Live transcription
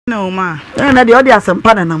No ma. Na de odi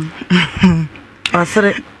asempa nanam.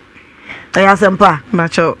 Asere. Asempa.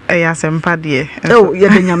 Bacho asempa de. Oh, ye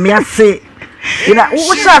de nyame ase. Ina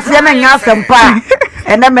wo sha se na nya asempa.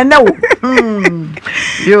 Ene me na wo.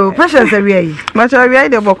 Yo, patience we yi. Bacho we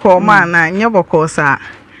de boko ma na nya boko sa.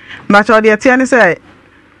 Bacho de tie ni say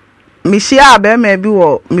me shia be ma bi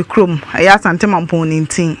wo me krom. Asante mampon ni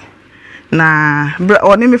ntin. Na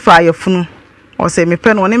oni me fa yefunu. O say me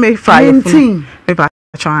pe no oni me fa yefunu. Me pa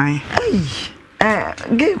try.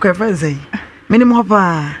 Give kwefense. Minimum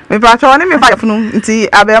pa. Me pa try oni me fa yefunu nti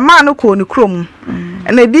abema no ko ni krom.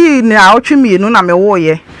 Na di na otwemi no na me wo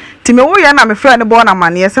ye. Ti me wo ye na me frɛ ne bo na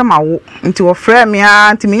mane se ma wo. Nti wo frɛ me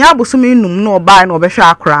a nti me nya bosome num no oba na obehwe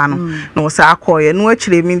akra no. Na wo sa akoye no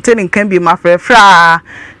akire mi nte ne nkan bi ma frɛ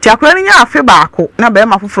ti akra ni nya afe baako na be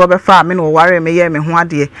ma foforo be fa me no ware me ye me ho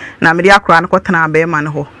ade na me di akra no kotena be ma ne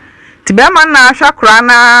ho. Ti be ma na ahwa akra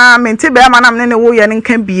na me nti be ma na me ne wo ye ne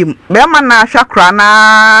nkan bi mu. Be ma na ahwa akra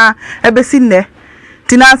na ebesi nne.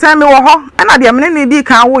 Ti na san me wo ho na de me ne di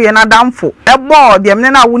kan wo ye na damfo. Ebo de me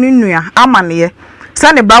na wo ni nua amane ye.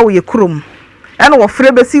 Sane ba wo ye krom ene wo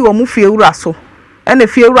frɛ besi wo mu fie wura so ene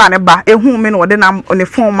fie wura ne ba ehu me no de na ne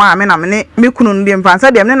fon ma me na me kunu no de mfansa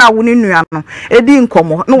de me na wo ni nua no edi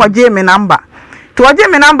nkomo no waje me namba to waje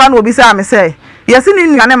me namba no obi sa me say yesi ni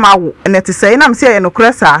nua ne ma wo ene te say na me say ye no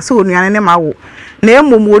kresa so nua ne ma wo na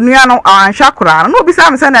emom wo nua no anhwa kora no obi sa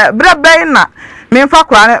me say na brebe na me mfa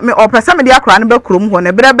kora me opese me de akora ne ba krom ho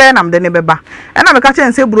ne brebe na me de ne beba ena me ka che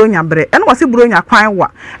nse buro nya bre ena wo se buro nya kwan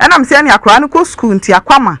wa ena me se ne akora ne ko school nti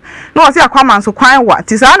akwama na wo se akwama nso kwan wa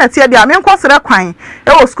ti sa na tie de me nkosere kwan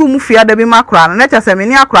e wo school mu fia da bi ma akora na che se me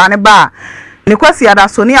ne akora ne ba ne kwasi ada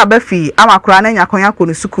so ne abafi ama akora ne nya kwan akọ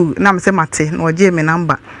ne school na me se mate na oje me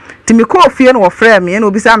number ti me ko fie no wo frɛ me na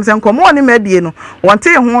obi sa me se nkomo ne medie no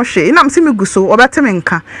wonte ho hwe ina me se me guso obete me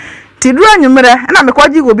nka ti dura nyumere na me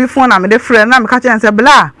kwaji go bi fon na me de frɛ na me ka che nse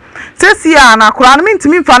bla sesi a na akora no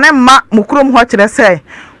ntimi mfa ne ma mukrom ho kire sɛ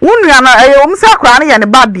wonua na omsa akora no ye ne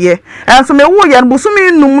bade enso me wo ye no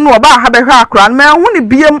busumi num no oba ha behwe akora no me hu ne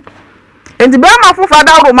biem enti be ma fofa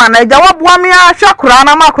da roma na agya waboa me a hwa akora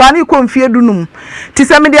na ma akora no ko mfie dunum ti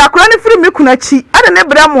sɛ me de akora no firi me kuna chi ade ne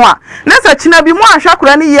brɛ mo a na sɛ china bi mo a hwa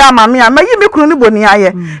akora no yi ama me a mayi me kunu no boni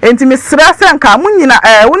aye enti me srɛ sɛ nka munyina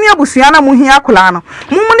woni abusua na mo hia akora no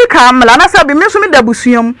mo ni ka mla na sɛ bi me so me da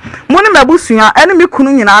busuam mo ni mabusua ene me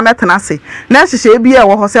kunu nyina metena se na hyehye bi e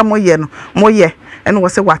wo ho sɛ mo ye no mo ye ene wo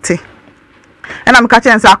se wate ena me ka che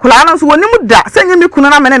nsa akora no so woni mu da sɛ nye me kunu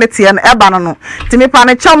na me ne tie no eba no no ti me pa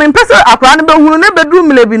ne chaw me pese akora no be hunu ne bedru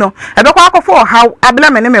mle bi no ebe kwa akofo haw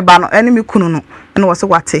abela me ne me ba no ene me kunu no ene wo se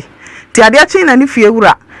wate ti ade achi na ne fie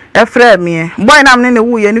wura efrɛ me boy na me ne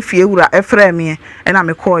wo ye ne fie wura efrɛ me ena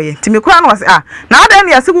me koye ti me kora no wo se na ade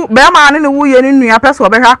ne yase be ma ne wo ye ne nua pese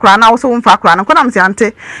obehwe akora na wo se wo mfa akora no kona me se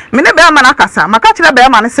ante me ne be ma na kasa maka kire be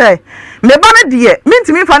ma ne se me ba ne de me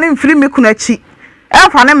ntimi fa ne mfiri me kunu achi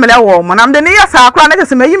enfa ne mele wo mo nam de ne yasa akora na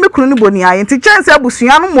kese mayi me kunu ni boni aye nti chense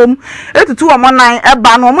abusua no mom etutu wo mo nan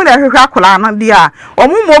eba no mo na hwehwe akora no de a wo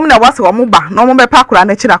mom na wase wo mo ba no mo be pa akora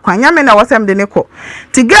na kira kwan nya me na wase de ne ko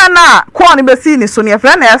ti ga na ko ne be si ni so ne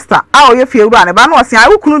frɛ na Esther a o ye fie wura ne ba na wase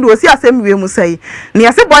awu kunu de osi asem wie mu sai ne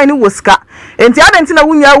yase boy ni woska enti adenti na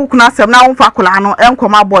wunya awu kunu asem na wo fa akora no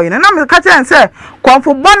enkoma boy ne na me ka chense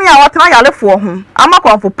konfo boni a wotena yalefo ho ama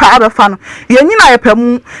konfo pa abefa no ye nyina ye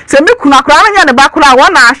pamu se me kunu akora na nya ne ba wa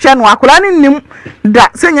na ahwe no akora ne nim da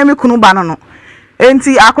senya me kunu ba no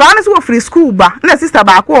enti akora ne so free school ba na sister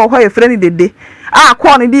ba ko ho ye frɛ ni dede a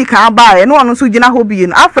ko ne di kan ba e no no so gina ho bi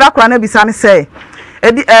no afra akora na bisa ne sɛ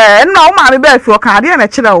na o ma me ba fi o kan ade na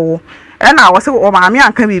kyerɛ wo na wo se o ma me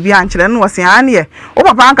anka bibi an kyerɛ no wo se an ye o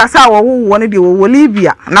papa anka sa wo ne de wo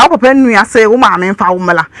Libya na o papa nu ya se o ma me mfa wo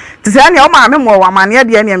mela ti sɛ ne o ma me mo wa mane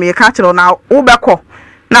de ne me ka kyerɛ na wo bɛkɔ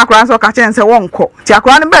na akora nso ka kyerɛ nse wonko ti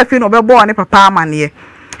akora ne ba fi no bɛbɔ ne papa amane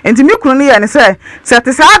enti mi kunu ne ye ne sɛ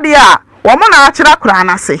te sa de a wo mo na akyerɛ akora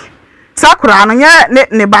na se sakura no nye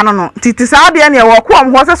ne ba no ti sa de ne wo ko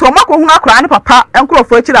ho sɛ so wo makɔ hu akora ne papa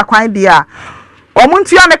enkrofo akyira kwan de a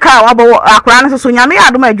omuntua ne ka wabo akora ne so nyame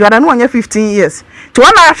adom adwara no onye 15 years ti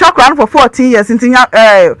wona ahwa akora no for 14 years nti nya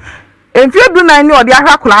emfie du nan ni odi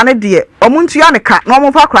ahwa akora ne de omuntua ne ka na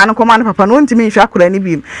omfa akora ne koma ne papa no ntimi nhwa akora ne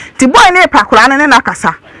bi ti boy ne pa akora ne na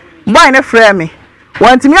kasa boy ne frɛ me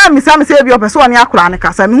wantimi amisa me se bi opeso one akora ne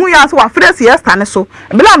kasa me hu ya so wa frɛ si Esther ne so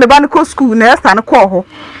bela me ba ne ko school na Esther ne ko ho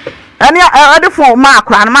ene adefo ma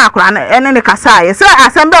akora ne ene ne kasa ye se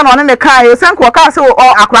asembe no ne ka ye sen ko ka se o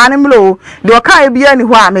akora ne mlo de o ka bia ni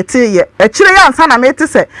ho a mete ye akire ya nsa na mete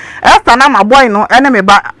se Esther na ma boy no ene me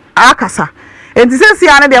ba akasa enti sesi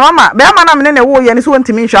ane de mama be ama na me ne wo ye ne so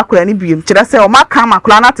ntimi nhwa akora ne biem kire se o maka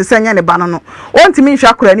makora na te senya ne ba no o ntimi nhwa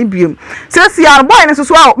akora ne biem sesi ane boy ne so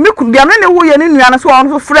so a me ku bia me ne wo ye ne nua ne so o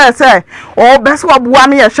so frɛ se o be so oboa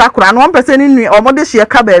me ye hwa akora no on pese ne nua o mo de hye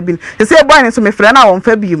ka ba bi sesi boy ne so me frɛ na won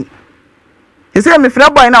fa biem sesi me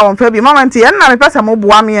frɛ boy na won fa biem mama nti ye na me pese mo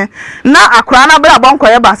boa me na akora na bra bon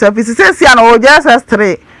koye ba service sesi ane o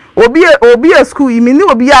JSS3 obi a school imi ni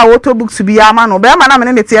obi a auto books bi ama no be ma na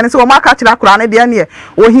me ne tie ne se o maka kira akura ne de ne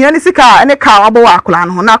o hia ni sika ne ka abo wa akura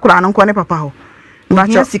no na akura no nko ne papa ho ba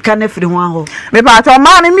hia sika ne firi ho aho me pa to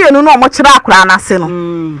ma ne mienu no mo kira akura na se no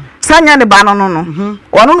sanya ne ba no ono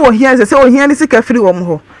no o hia se o hia ni sika firi wo mo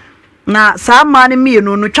ho na saa ma ne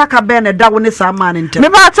mienu no twaka be ne dawo ne saa ma ne ntem me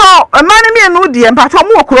pa to ma ne mienu die mpa to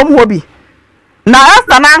mo okrom ho bi na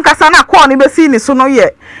asa na nkasa na call ni besi ni so no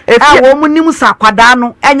ye efia wo mu nim sa kwada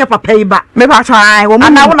no enye papa yi ba me pa cho ai wo mu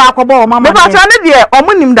na wo na akobo wo mama me pa cho ne de o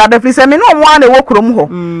mu nim dada firi se me no mo ana wo krom ho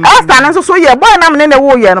asa na so ye boy na me ne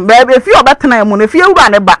wo ye no be efia obetena mu no efia wura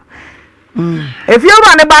ne ba efia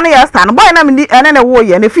wura ne ba ne esta no boy na me ni ene ne wo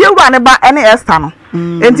ye no efia wura ne ba ene esta no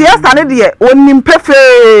enti esta ne de onim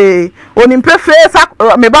pefe sa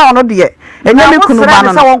me ba ono de enye me kunu ba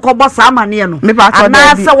no se won kobo sa amane no me pa cho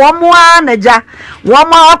na se wo mo anaja wo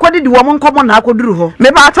mo akodidi wo mo nkomo na akoduru ho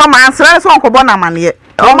me pa cho ma ansere se won kobo na amane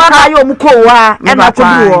o ma ka yo mu ko wa e na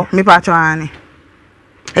akoduru ho me pa cho ani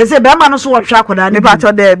ese be ma no so wo hwa akoda me pa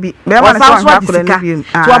cho da bi be ma no so hwa akoda ni bi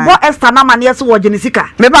to abo Esther na amane se wo gene sika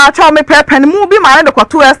me pa cho me pepe ni mu bi ma ne de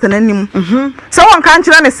kwato Esther na nim se won kan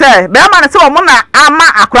kire ne se be ma ne se wo mo na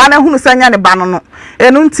ama akora na hunu sanya ne ba no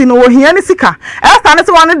enu nti no wo hia ne sika Esther ne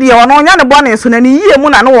se won de ono nya ne bo ne so na ni yie mu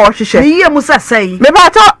na ne wo hwehwe ni yie mu sasai me pa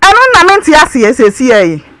cho enu na me ntia se esesi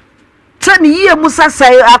yi se ni yie mu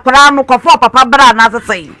sasai akora no kofo papa bra na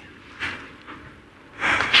sasai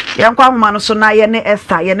yan kwa mama no so na ye ne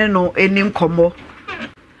Esther ye ne no enim komo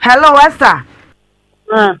hello Esther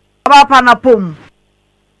papa na pom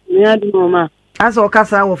me adi mama aso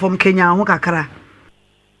kasa wo fom Kenya ho kakra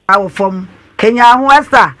awo fom Kenya ho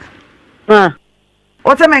Esther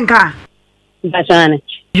Ote menka bashane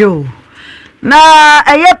yo na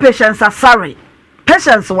eye patience sorry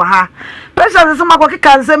patience wa ha patience so makwa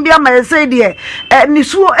kika nsem bia ma say de ni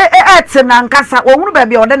suo ete na nkasa ohunu ba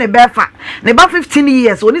bia ode ne befa ne ba 15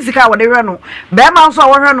 years oni sika wode hwe no be ma nso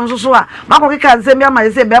wo hwe no nso so a makwa kika nsem bia ma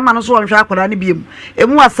say be ma no so wo hwe akoda ne biem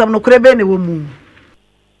emu asem no kure be ne wo mu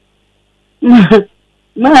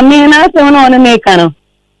ma mi na se wono ne meka no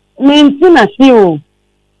mi ntina si o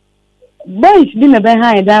boys bi me be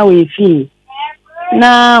ha da we fi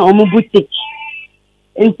na omu boutique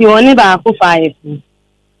nti oni ba ko 5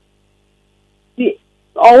 si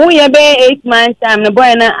o ye be 8 months time na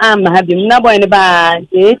boy na am ha bi na boy ne ba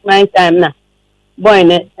 8 months time na boy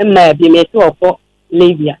ne ma bi me to ko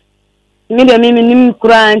Libya mi de mi nim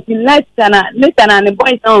kura nti leta na ne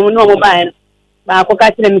boy na no mo ba ko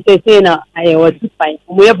ka tire mi se na aye wa tu pai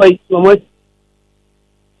mo ye boy mo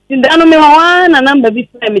ndano me wana namba bi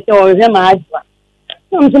tire mi te o je ma ajwa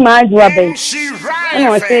no ma ajwa be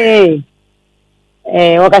no se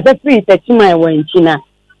wakase free techima e wanchina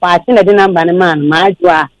paati na de namba ne man ma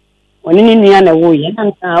ajwa oni ni nua na wo ye na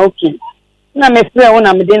nta okay na me frɛ wo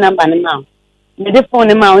na me de namba ne ma me de phone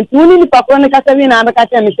ne ma nti woni ni papa ne kasa bi na be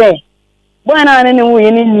kasa me sɛ boy na ne wo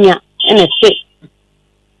ye ni nua ene se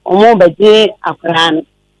omo be je akra no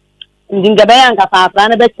ndinga be yanka pa akra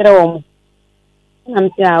ne be kyerɛ wo mo na me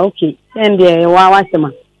sɛ okay then de wa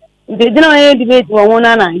sema nti dina ye debate wo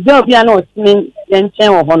na na je obi na o timi nchen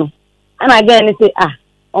wo ho no ana again say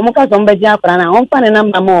omo ka so mbaji akora na on fa ne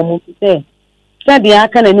number ma omo say said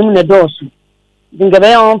aka na nim ne dosu dinga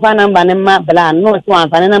be on fa number ne ma bla no so an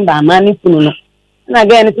fa ne number ma ni kunu no ana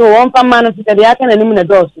again say on fa ma no said aka na nim ne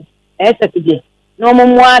dosu sekije no mo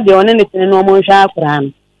mo ade one ne tene no mo hwa akora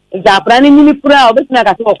no ja akora ne ni pura obetina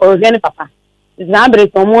ka so ko je ne papa na bre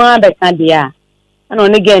so mo abe ka dia ana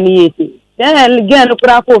one again yesi then again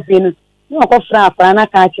pura ko fi no no ko fra akora na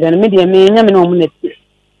ka kire no me de me nya me no mo ne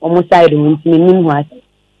omo side won ti nim ho ase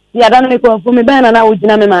ya dan me ko fu me bana na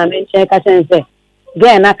ujina me ma me nche ka sense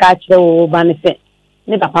ge na ka kire wo ba ne se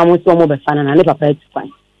ne papa mo so mo be fa na ne papa etu kwan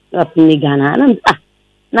na pini gana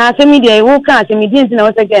na se media wo ka se media nti na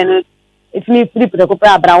wo se ge no etimi free put ko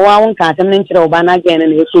pra bra wa won ka tem ne nkire wo ba na ge na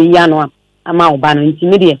e so yi ano ama wo ba no nti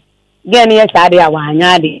media ge ne ye sa de a wa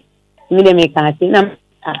anya de media me ka se na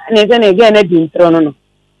ne se ne ge na di ntro no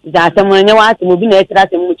ja se mo nya wa se mo bi na e tira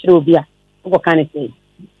se mo kire obi a ko ka ne se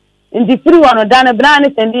ndi free one dan bra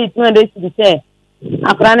ne sendi 200 cedi se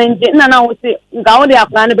akra ne nje na wo se nga wo de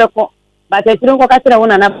akra ne be ko ba te tiri ko ka tire wo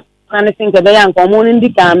na ne sinke be ya nko mo ndi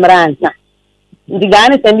camera nsa ndi ga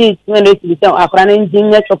ne sendi 200 cedi se akra ne nje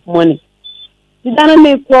nya chop money Dana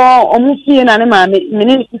me ko omufi na ne maame me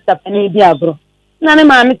ne sister pani bi abro na ne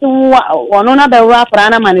maame to wono na be wa akra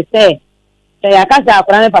na mane se ya ka sa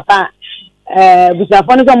akra ne papa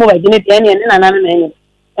busafo ne so mo ba gine tie ne na na ne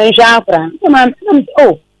enhwa akra ne maame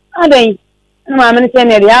oh adan ne maame ne se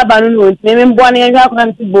ne ya ba no no me mbo ne enhwa akra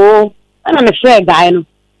ne bo ana me frɛ guy no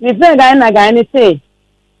me frɛ guy na guy ne se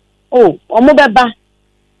oh omo beba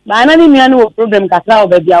ba na ni nua no problem kakra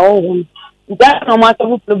obabi a wo ho nta no ma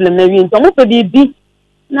so problem na wi nto mo pe bi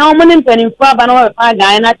na o mo ne mpani fa ba na wa fa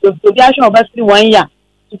guy na to bi a show ba 1 year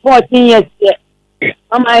to 14 years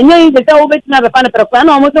mama anya yi de ta o betina be fa na prekwa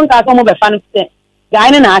na o mo so nka so mo be fa no se guy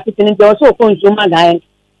ne na atete ne o so ko nso ma guy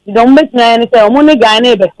do mo betina ne se o mo ne guy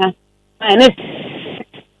ne be ka na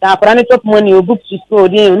ta akora ne top money o book to school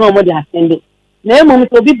dey no mo dey attend na e mo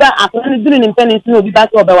so bi ba akora ne duru ne mpani so obi ba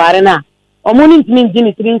so be ware na o mo ni ntimi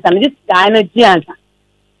ngini 3 nsa ne guy na gianta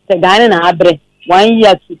the guy na abre 1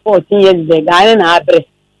 year to 14 years the guy na abre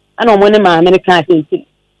ana o mo ne ma American atenti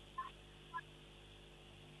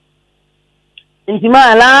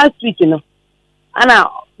intima last week no ana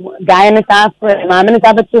guy na ta ma me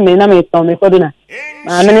ta betu me na me to me koduna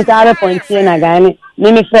ma me ta re point na guy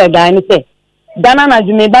ni me frɛ guy ni se dana na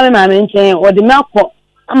jume ba me ma me nchen o de me akɔ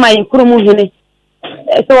ama yi kurumu hini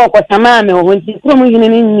so o ko sama me o nti kurumu hini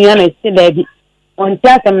ni nua na se da bi on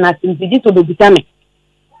tia sem na sinti to do bitame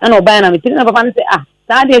ana o ba na me tiri na papa ne se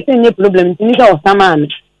sa de se nye problem nti ni ka o sama me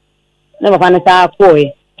na papa ne ta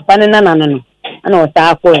akɔ papa ne na no ana o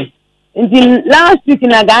ta akɔ nti last week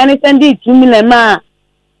na guy ni send 2 million ma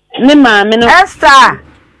ne ma me no Esther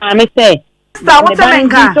me say Esther what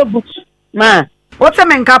menka ma what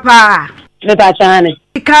menka pa me pa chane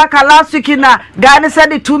ka last week na guy ni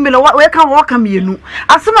send 2 million we kan wo kam yenu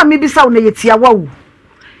asema me bisa wo na yetia wawu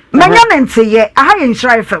manya ne nteye aha ye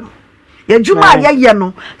nshira fam ye juma ye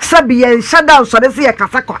no sabi ye shada so de se ye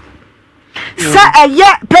kasakwa sa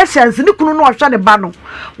eye patience ni kunu no ohwe de ba no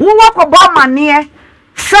wo wakɔbɔ mane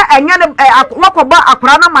sa enya ne wakɔbɔ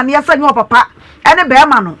akora na mane sa nyo papa ene be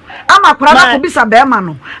ma no ama akora na ko bisa be ma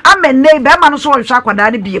no ama nei be ma no so ohwe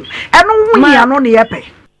akwada ne biem eno hu hia no ne yepe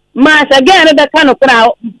ma sa ge ne be ka no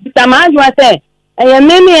kra tamaju ase eye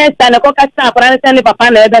memi esta ne ko ka sa akora ne se ne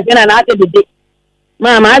papa na be na ate dede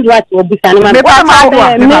ma adu ate obi sa ne ma me pa ma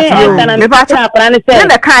wo me pa cha akora ne se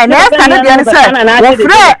ne kai ne esta ne dia ne se wo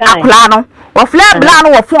frɛ akora no wo frɛ bla no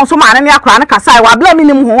wo fon so ma ne akora ne kasai wa bla mi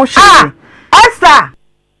nim ho hwe Esther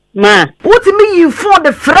ma wuti mi yi fon de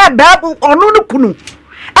frɛ ba onu no kunu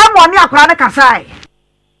emo ne akora ne kasai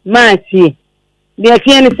ma si de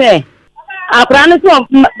kien se akora ne so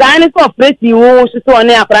ga ne so preti wo so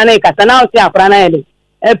ne akora ne kasa na o si akora na ele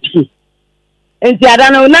epi enti ada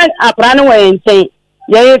no na akora ne wo enten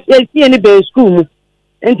ye si ni be school mu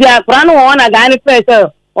enti akora ne wo na ga ne preti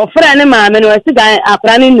o frɛ ne ma me no si ga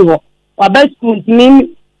akora ne ni ho wa ba school mi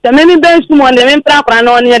me be school mo de me pra akora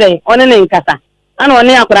no ne re one ne kasa ana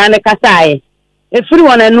one akora ne kasa aye e free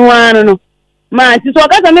one anu anu no ma ti so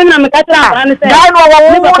kasa me na me kasa akora ne se dai no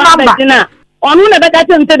wo number onu na be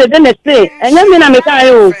kasa mte de ne se enya me na me ka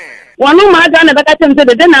ayo wonu ma da na be kasa mte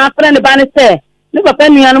de na afre ne ba ne se ne papa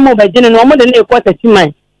nua no mo ba gine no mo de ne ko tati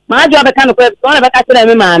man ma ajo be ka no ko na be kasa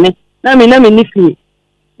me ma me na me ni fi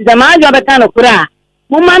da ma ajo be ka no kura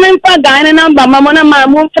mo ma ne mfa ga ne number ma mo na ma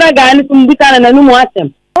mo mfra ga ne tum bita na nu mo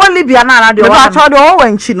asem o Libya na de me pa cha de o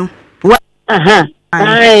wanchi no aha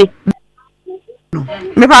ai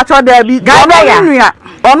me pa cha de bi nua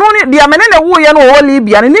onu ni dia me ne wo ye no wo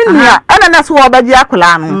Libya ne nua ana na so wo ba ji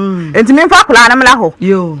akula no enti me mfa akula na mla ho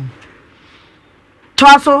yo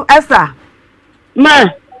Twaso Esther ma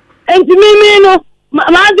enti mi no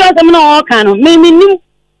ma ajo se me no o kan no me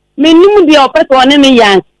nim dia opeto ne me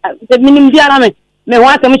yan se me nim dia na me ho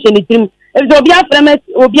atam hye ne tirim e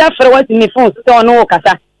obi afre wati me phone so ono wo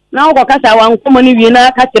kasa na wo kasa wa nkomo ni wie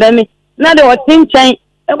na ka kire me na de wo tinchan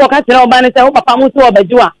e ko ka kire oba ne se wo papa mu so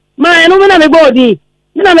obajuwa ma eno me na me bodi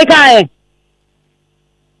me na me kae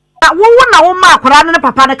wo na wo ma akora ne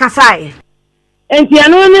papa ne kasai enti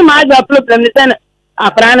anu ni ma ajo problem ne se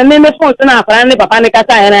akora ne me phone so na akora ne papa ne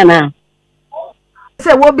kasai na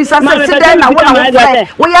se wo bisa se sidai na wo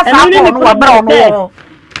wo ya sa ko no wa bra no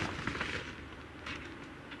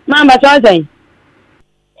Mama chosen.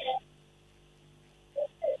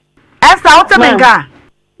 Esther what menka?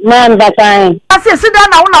 Man batain. Ase sida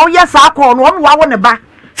na wo na wo yes akọ no wo wa wo ne ba.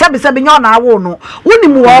 Sebi nyo na awo no. Woni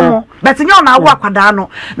mu wo mo, but nyo na awo akwada no.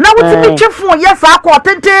 Na wo ti bi twefo yes akọ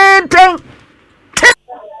tenten.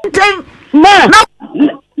 Ma.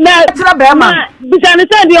 Na tira be ma. Bisa ne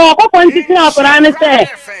se de okoko ntiti akora ne se.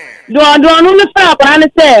 Do no ne fa akora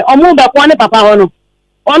ne se, omu be ko ne papa ho no.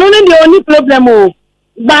 Ono ne de oni problem o.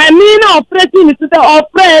 by me no operating to the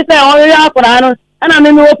operator or ya kurano and I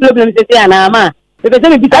mean no problem to say na ma because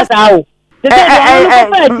me because how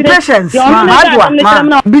patience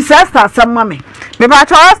madwa bisasta samma me ba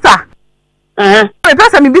chosta me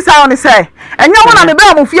pesa me bisa on say enya wona me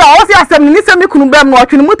ba mu fia o se asem ni se me kunu bam no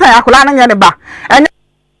otwene mutan akola na nya ne ba enya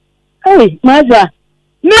madwa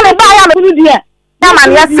me ba ya me kunu dia na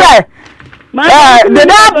man ya say de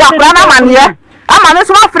da ba na man ya ama me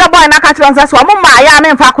so afre boy na ka kire nsa so mo ma ya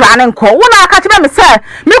me mfa kura ne nko wona ka kire me say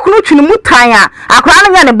me kunu twene mutan a akora na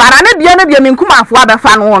nya ne bara ne dia me nkuma afo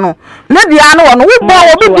abefa no no ne dia no wo bo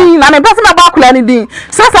obi din na me pese me ba kura ne din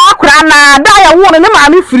sasa akora na da ya wo ne ma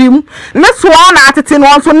me firim ne so na atete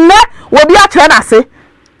no so ne obi a kire na se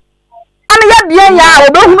ana ya dia ya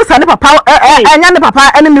obi hunu sa ne papa enya ne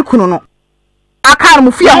papa ene me kunu no akar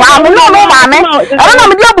mu fia wa no ma me ena na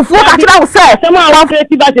me dia bufu ka kire wo say wa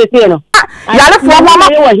creative ba no yale fo mama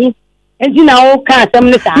enti na o ka asem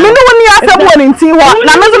ne sa me no woni asem woni nti ho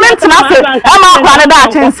na measurement na fe ama akwa ne da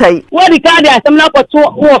achensai wo di ka di asem na ko to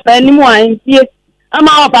wo fa ni mu an tie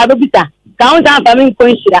ama wo fa be bita ka on ta fa me ko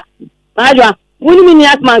nhira majwa woni mi ni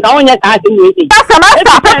asman ka onya ka asem we ti asa masa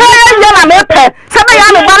papa ya na me pe se be ya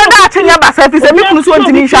no bare da achenya ba se fi se mi kunu so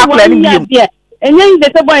ntini hwa akwa ni bi enye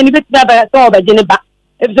nje se boy ni beti ba to ba je ne ba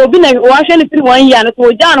e so bi na wo ahwe ni 3 year no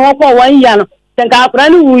to ja no wo ko 1 year no tenka akwa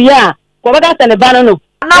ni wu ya ko ba ka se ne ba no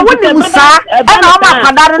na woni musa na o ma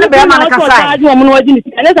kadare ne be ma na kasa ajo mo no waji ni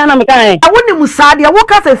ene sa na me kan na woni musa de wo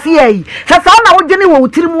kasa fie yi se sa na wo gene wo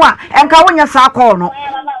utirimu a enka wonya sa call no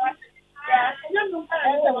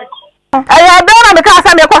aya do na me ka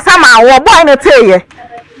sa me ko sama wo boy ne teye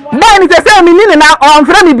boy ni se mi ni na on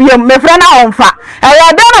fra mi biem me fra na on fa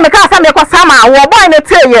aya do na me ka sa me ko sama wo boy ne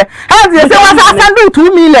teye ha ze se wa sa sandu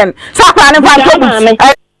 2 million sa kwa ne fa to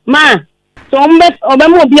ma so mbe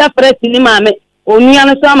obemo bia press ni mame onia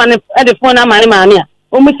no so amane e de phone amane mame a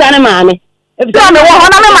o musa ne mame e bi me wo ho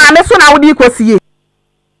na me mame so na wo di kosie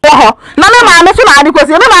wo ho na me mame so na di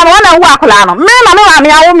kosie me mame wona wo akola no me na me mame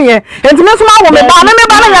awo me enti me so ma wo me ba me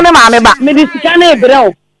ba na nya me mame ba me di sika na ebre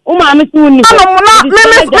o mame so ni no me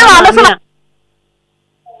mame so na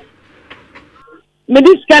me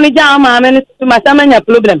di sika ni ja mame ni so ma sama nya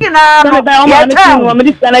problem so me ba o mame so me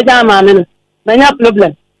di sika na ja mame no na nya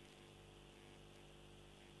problem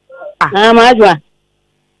majwa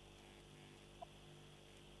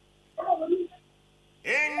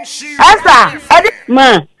asa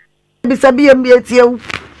ma bisabiem yetiew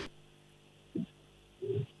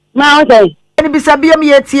ma o say ni bisabiem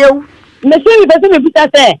yetiew me se mi pese me buta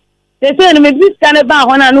se no me biska ne ba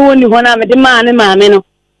hona no woni hona me de ma ne ma me no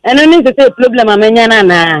eno ni se problem amenya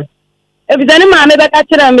na e bi ne ma me be ka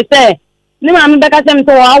kire me se ni ma me be ka se me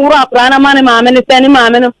to awuro akra na ma ne ma me ne se ni ma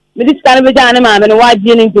me no me diska ne be ja ne ma me no wa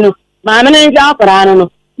die ne ntino ma me ne ja akra no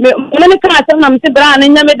me ne ka se na me se bra ne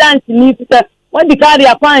nya me dance ni se wadi kari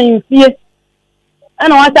akwan fie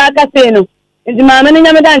ana wata aka se no ndi ma me ne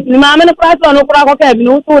nya me dance ni ma me ne pra so no kura ko ka bi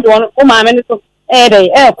no so de o ma me ne so dey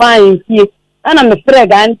kwan fie ana me frɛ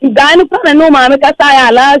gan pra no ma me ka sa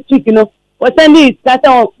ya last week no o sendi ka se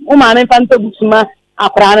o ma me fanto busuma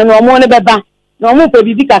akra no mo ne beba no mo pe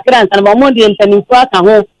bibi kakra ntan ba mo de ntani so aka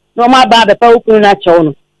ho no ma ba be pa okunu na chew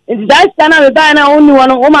no ndi dai sana me ba na oni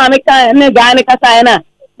wono o ma me ka ne gan ka sa ya na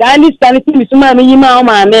gan ni stan ti bisuma me yima o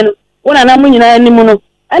ma me no wona na munyina animu no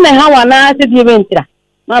ana ha wa na se die bentira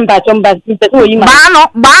man ba chomba ti pe so yima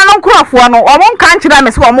ba no nkrofo no o mo nka nkyira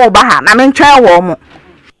me se o mo ba ha na me ntwa wo mo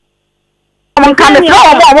mon kan me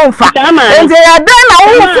o mo mfa enje ya den na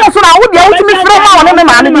wo so na wo dia wo timi fro ma wo ne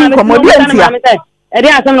ma ne bi ko mo di entia eri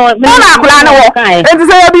asem no na akula na wo enje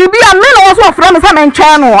se ya bibi a me na wo so fro me se me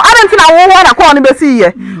ntwa no adanti na wo wo na ko ne be si ye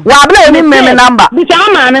wa bla ni me number bi ta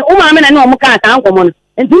ma me o ma me na ne o mo ka ta nkomo no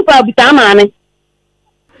enti pa bi ta ma me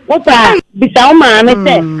opa bisa o ma me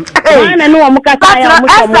se na ne o mo ka ta ya o mo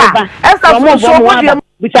so mo ba esa so mo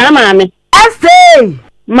bisa ma me ese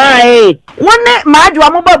mai wone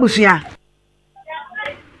maajwa mo babusua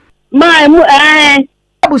mai mu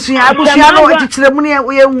babusua no echichire mu ne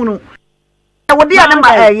ye hunu wodi ya ne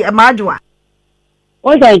maajwa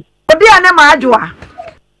o sai wodi ya ne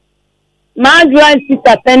maajwa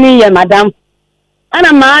sister tani ye madam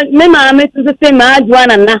ana me maame so se maajwa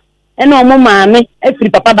na ene o mo maame efiri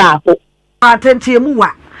papa baako atentie mu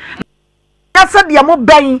wa yasa de mo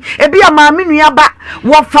ben ebi ya maame nua ba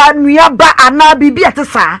wo fa nua ba ana bibi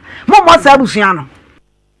atesa mo sa abusua no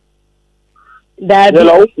da bi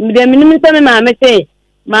de minimi se me maame se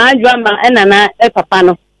maajwa ma ena na papa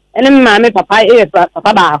no ene me maame papa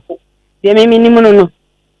papa baako de me minimi no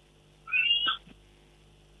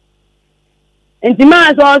nti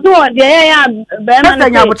ma so de ya be ma na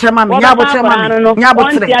nya botrema me nya botrema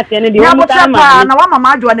na wa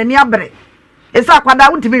mama adwo na ni abre esa akwada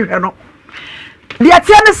wuntimi hwe no de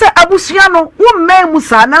atia ne se abusua no wo mman mu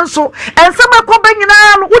sa na nso ensem akoba nyina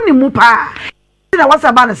no woni mu pa na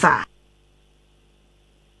wasa ba ne sa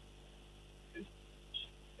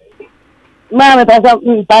ma me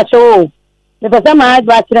pa so me pasa ma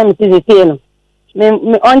adwo akira me tiziti no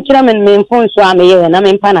me on kira me mfon so ameye na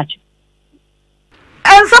me mpanachi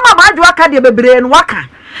ensem abadwo aka de bebre no waka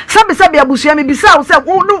sabi abusua me bisa wo se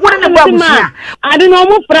wo ne ba abusua ade no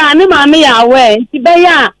mo fra ne ma me ya we nti be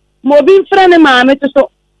ya mo bi fra ne ma me to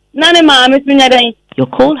so na ne ma me to nya dan. Your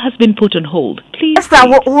call has been put on hold. Please Esther,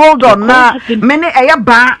 hold on na mene eya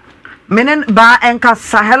ba mene ba enka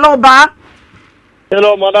sa hello ba.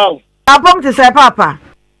 Hello madam. Abom ti say papa.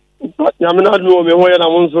 Ya me na do me ho ya na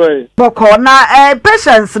mo nso e. Boko na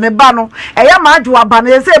patience ne ba no eya ma adwo aba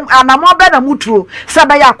na se anamo be na muturo se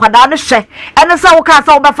be ya kwada no hye ene se wo ka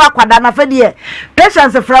se wo be fa kwada na fa de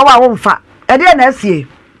patience fra wa wo mfa e de na asie.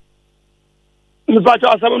 Me ba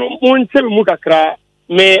cha asam no mo nche me mu kakra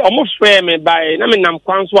me omo frɛ me bai na me nam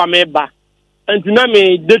kwan so a me ba anti na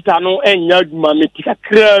me data no enya adwuma me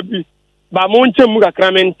tikakra bi ba mo nche mu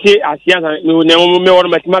kakra me nte asia me me wor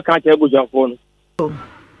matima ka cha ebujanfo no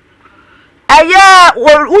aya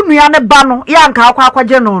unua ne ba no ya nka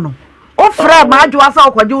akwaje no o frɛ ma adwo asa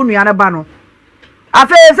okwaje unua ne ba no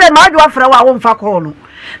afa se ma adwo frɛ wa wo mfa call no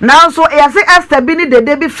nanso ya se Esther bi ni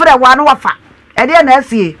dede bi frɛ wa no wafa e de na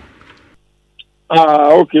asie.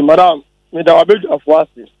 Okay madam me da wabeju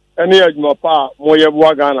afuasi ene adwuma pa mo ye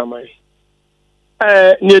boa Ghana man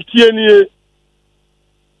ne tie nie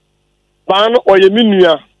ba no oye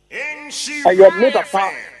minua ayo me da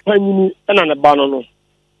pa panyini na ne ba no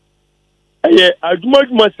eye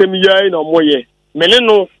adwuma sem yai na mo ye mene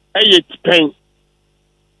no eye tipen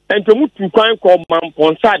ento mutu kwan ko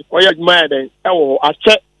mampon side ko ye adwuma ya den ewo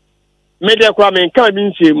ache me de kwa me nka bi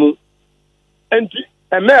nchemu enti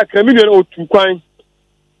America minua no otu kwan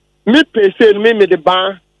mi pese no me de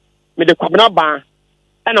ban me de kwabna ban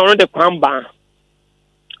na ono de kwan ban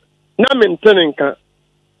na me ntenenka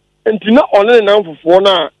enti na ono ne nanfofo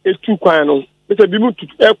na etu kwan no me bi mu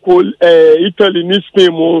tutu eko Italy ni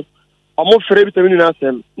Spain mo omo fere bi tamini na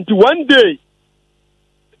asem nti one day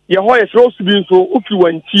ye ho ye fro su bi nso ofi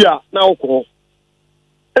wanti a na okọ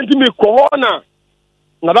enti me ko na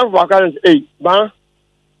dan vaka ban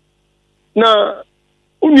na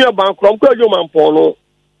unia ban krom ko ajo manpo no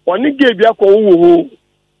oni ge bia ko wo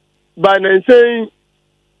ba na nsen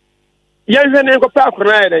ye hwe ne ko pa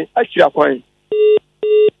akora na den akira kwan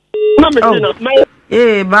na me na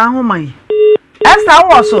ba ho man Esther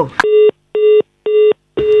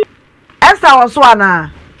wo so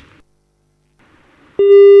ana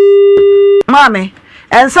mame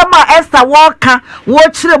ensema Esther wo ka wo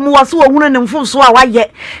kire mu wo so wo hunu ne mfumso a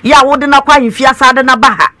waye ya wo de na kwa himfia sa de na ba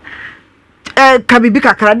ha kabibi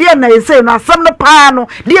kakra de na yese no asam no pa no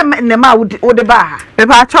de ne ma wo de ba ha be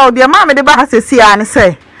ba chaw de ma me de ba ha sesia ne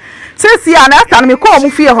se sesia na Esther me ko mu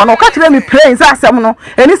fie ho no ka kire me praise asam no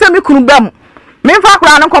eni se me kunu bam me fa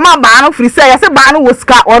kura no koma ba no free say yese ba no wo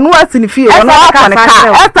ska ono asini fie ono afa ne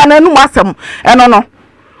ka Esther na nu asam eno no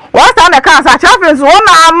wo sta na ka sa chafins wo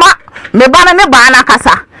na ama me ba ne ba na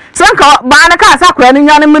kasa senka ba na ka sa kura ni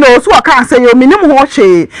nyane me no so ka sa yo minim ho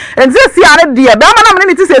hwe enze si are de be ma na me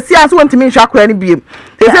ni ti se si so ntimi nhwa kura ni biem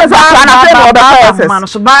se so kura na fe no be process man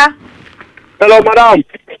so ba hello madam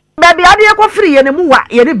baby ade ko free ye ne mu wa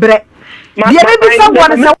ye de bre ye bi sa wo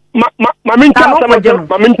ne se ma minka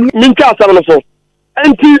asam no so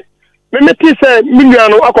enti me ti se minua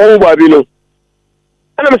no akọ ba bi no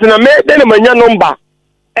ana me se na me de na manya number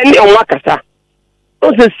eni onwa kasa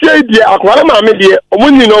o se sie die akwara ma me die o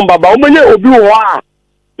munyi number ba o manya obi wo a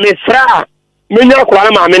me fra menya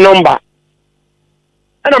akwara ma me number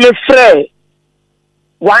ana me fra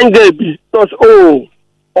one day bi so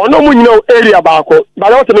ono munyi no area ba ko ba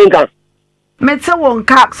lo te menka me te won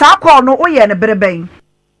ka sa call no o ye ne breben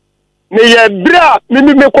me ye bra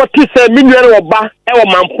me ko ti se minua no ba e wo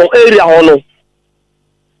manpo area ho no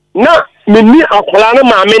na me ni akwara no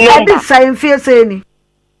ma me number e bi sai mfie se ni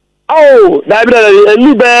that be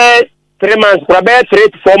 3 months, probably 3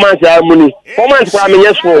 to 4 months. I money 4 months. I mean,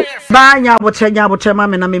 yes, for Banya, what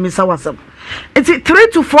mamma, and Mimi Sawasam. It's 3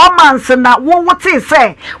 to 4 months, and that what they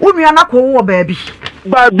say, we are not cool, baby.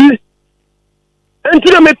 Baby,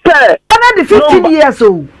 until me pay another 15 years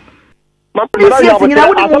old. My to 4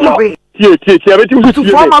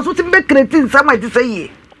 months, what make creating somebody to say,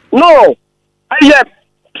 no, I yet,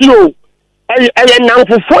 no. I am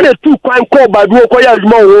for 2 crime call by do call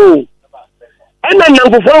more. And then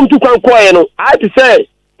for 2 crime call, I to say,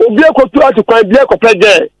 obi akotu atukwan bi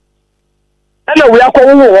akopege ana we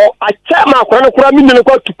akọwo acha ma akwa no kura mi ne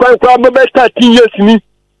ko tukwan kura bebe 13 years ni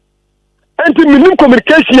enti minim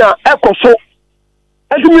communication a ekoso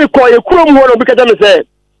enti mi ko ye kuro mu wono bi ka me say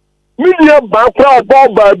mi ni ba kura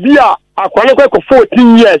obo ba bi a akwa no ko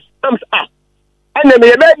 14 years am ana me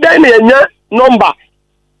ye be den ne nya number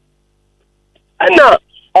ana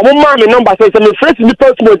omo ma me number say me fresh ni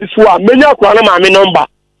passport so a menya akwa no ma me number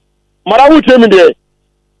mara hu tell me there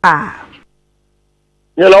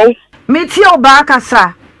hello me tie oba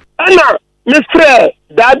kasa ana me frɛ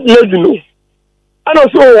that lady no ana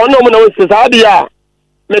so one no na we say sadia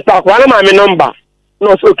me ta kwa na ma me number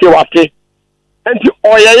no so okay wate enti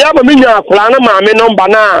oyaya ma me nya akwa na ma me number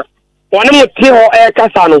na wone mo tie ho e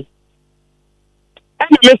kasa no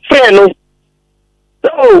ana me frɛ no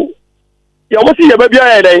so ya mo si ya ba bia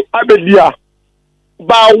ya dai abedia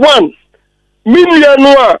ba one million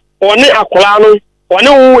no a one akwa no one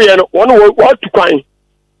wo ye no one wo tukwan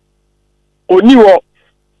oni wo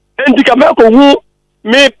enti ka meko hu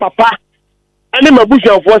me papa ani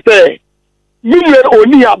mabusuafo se million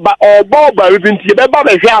oni aba obo ba binti be ba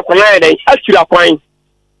be hwe akona den akira kwan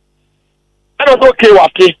ana so okay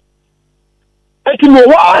wate enti no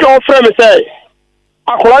wa no frɛ me se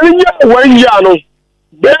akora ni nya wan ya no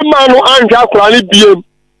be ma no anhwa akora ni biem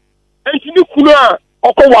enti ni kunu a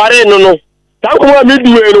okoware no no tanko me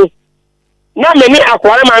duwe no na me ni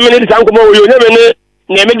akora ma me ni tanko mo yo nya me ni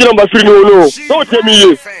ne me gino ba firi no so tell me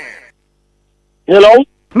ye hello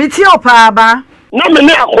me tie opa ba na me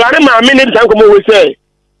ne akora ma me ne tanko mo we say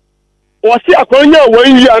o si akora nya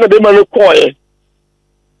wan yi ana be ma no koye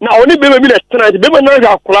na oni be bi na tena be ma na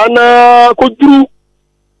akora na ko duru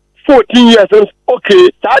 14 years okay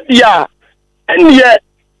sadia enye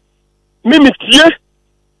me tie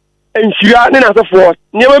enhira ne na sefo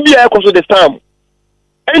ne ma bi a ekoso the time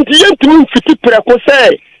enti yentum fiti preko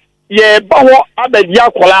say ye bawo abedi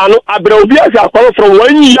akola no abra obi ahwa akola from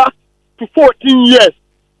 1 year to 14 years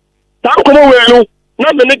tan komo we no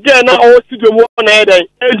na me ne ge na o studio mo na e den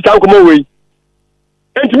e tan komo we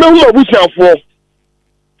enti me hu mabusiafo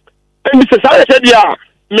enti se sare se dia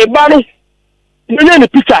me ba no me ne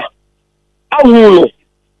picture ahu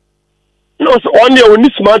no so on the oni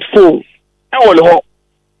smartphone e won ho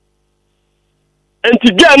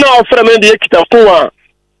enti ge na o frame de kita phone a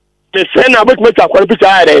me se na abot me ta kwara picture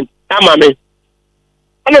a den ama me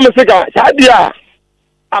ana me sika sadia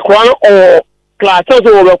akwa no o class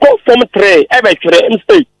so we ko form 3 e be kire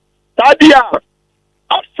mistake sadia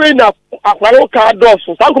afi na akwa no ka do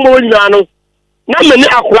so sankomo wanyina no na me ne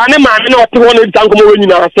akwa ne ma me na ote ho no sankomo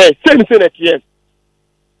wanyina se se na tie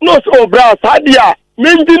no so bra sadia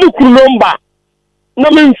me ndi ni kuru number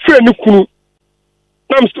na me mfre ni kuru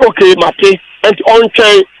na me okay mate and on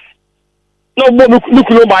chain no bo ni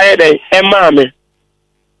kuru number ye dey e ma me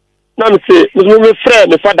na me say me frɛ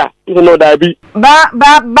me father no da bi ba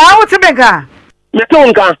wote beka me to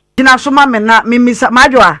nka dina so ma me na me misa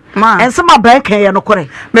madwa ense ma ba kan ye no kore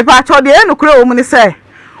me pa cho de no kure o mu ni say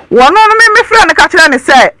wono no me frɛ ne ka kyerɛ ne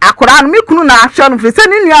say akora no me kunu na ahwɛ no fi say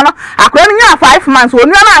ni nua no akora no nya 5 months wo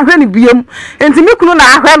nua na ahwɛ ne biem enti me kunu na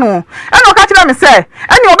ahwɛ no ɛna o ka kyerɛ me say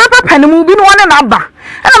ɛni obepa panimu bi no wone na aba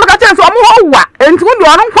ɛna me ka kyerɛ so omo ho wa enti wo de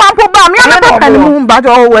ɔno nkwanpo ba me ana panimu ba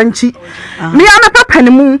jo wanchi me ana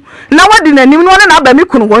panimu na wadi nanim no wone na aba me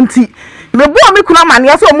kunu wonti me bo me kunu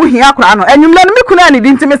amane so omo hia akora no enyumle no me kunu ani di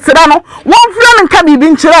ntimi sira no won frɛ no nka bibi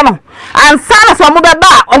nkyerɛ no ansa na so omo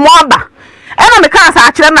beba omo aba ena me kan sa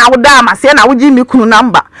akire na woda amase na wogi me kunu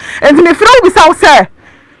namba enti me frɛ wo bisa wo sɛ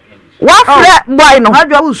wa frɛ boy no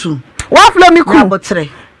madwa wusu wa frɛ me kunu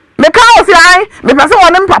me kan wo sɛ ai me pese wo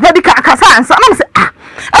ne papa di ka kasa ansa na me sɛ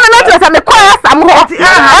ena na tire sɛ me kwa asam ho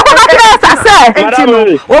ko ka tire sa sɛ enti no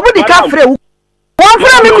obudi ka frɛ wo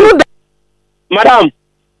frɛ me kunu madam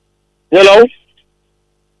hello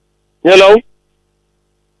hello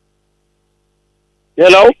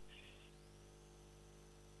hello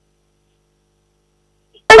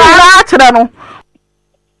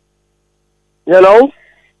hello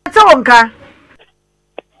Tawonka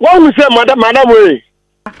won say madam we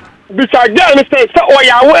bisa girl me say o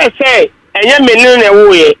ya we say enye me ne na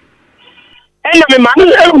wo ye ena me ma no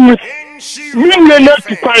mi ne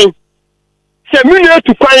tukwan se mi ne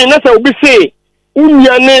tukwan na say obi say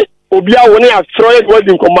unya ne obi a wo ne afro ye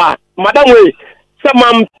wadi nkoma madam we se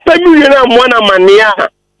mam pemi na mo na mania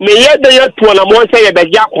me ye de ye to na mo say ye be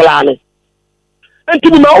ja kola no enti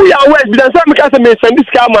ma wo ya we bi dan say me ka say me send this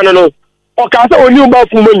car man no o ka say oni uba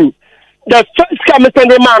fu mani the first car me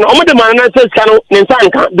send man o mo de man na say car no ne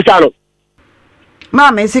nsanka bisa no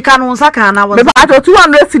Mama sika no saka na wo. Me ba ato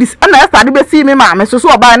 200 cedis na Esther de be see me mama so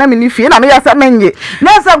oba na me ni fie na me yesa menye.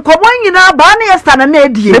 Na se nkomo nyina ba na Esther na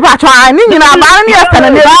edie. Me ba ato ani nyina ba na Esther na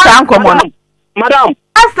edie nkomo no. Madam.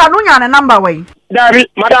 Esther no nya na number we. David,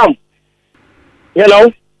 madam.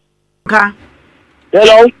 Hello. Ka.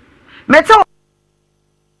 Hello. Meto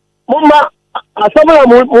Mama, asabula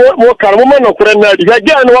mo kar mo no kure na di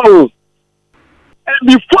ga no wo.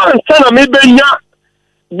 Before sana me benya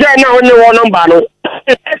ga na woni wo number no.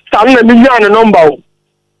 Esther na me nya no number o.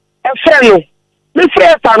 E fe no. Me fe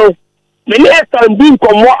Esther no. Me ne Esther bi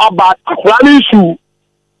nkomo about akwa na issue.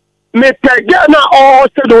 Me pega na o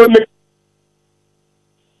se do me.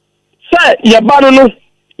 Say ye ba no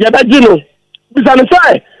ye ba ji no. Bisa no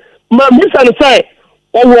say, ma bisa no say,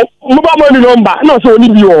 o mo ba money number na so oni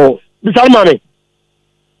bi o. Bisa ma me.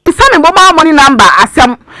 Bisa me bo ba money number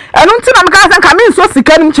asem. Enu nti na me ka san ka me so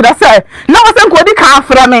sika nim kire say, na wo se nko di ka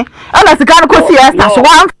afra me. Ana sika no ko si Esther so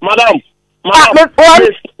wan. Madam.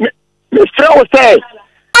 Me friend say.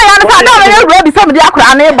 Aya na fa da we road bisa me di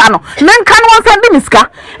akura na e ba no. Me nka no won send me sika.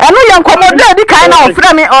 Enu ye nkomo de di kan na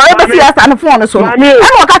ofra me o e be si Esther no phone so. Enu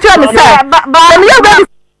o ka kire me say, me ye ready.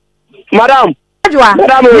 Madam.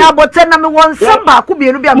 Ya bote na me won samba ku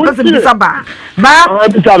bienu bia me pese bisa ba. Ba.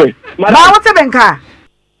 Bisa me. Ba wote benka.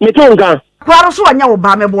 Me to nka. Kwaro so anya wo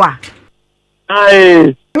ba me bo a.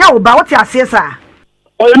 Ai. Nya wo ba wote ase sa.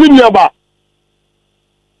 O ye mi ba.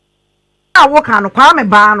 A wo kan no kwa me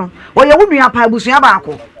ba no. O ye wo nua pa busua ba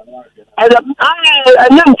ko.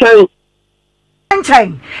 Anya nchen.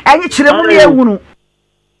 Nchen. Enye kire mu ne ehunu.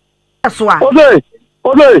 So a.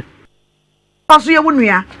 Obe. Paso ye wo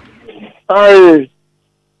nua. Ai.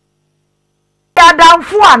 Ya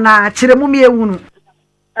danfu ana kire mu me ehunu.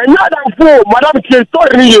 Enya danfu, madam tie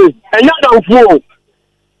story ye. Enya danfu.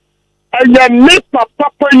 Enya me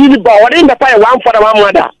papa yini ba, wori nda pa e wan for one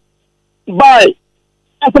mother. Bye.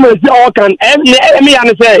 Asema si all can me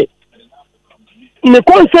an say. Me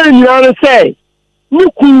concern you an say. Me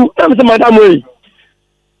ku am say madam we.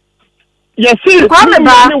 Yes, kwa me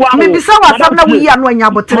ba me bisa wasam na wuyi anu anya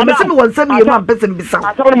botere me se me won sam ye mu am pese me bisa.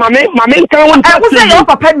 Asema mame kan won I will say your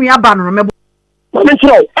papa nua ba no me. Mame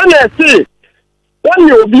chiro, ana say one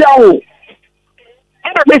ye obi awo.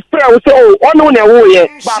 Ana me spray wo say oh, ono na wo ye.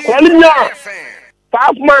 Ba kwa ni nya.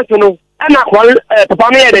 5 months no. Ana kwa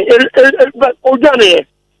papa me ye de ojane ye.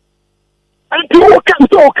 Anti wo kan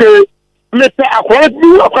so okay. Me say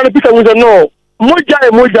akwa bi ka wo no.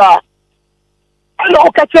 Moja. Ana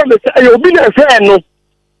o ka tell me say obi na fe no.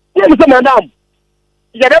 Ye me say madam.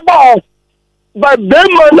 Ye be ba. Ba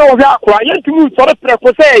dem na o ga akwa ye ntimi so re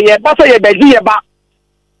ko say ye ba say ye be ye ba.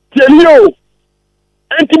 Tieni o.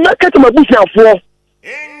 Anti market ma busi afo.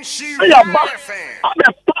 Ya ba.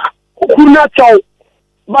 Abe pa kurna chaw.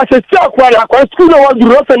 Ba se ti akwa na akwa school na wa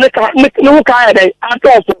duro fe ne ka ya dai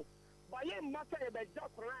atoso. Ba ye ma say ye be ja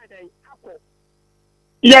kura dai akọ.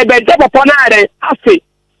 Ye be ja papa na dai afi.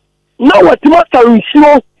 Na what master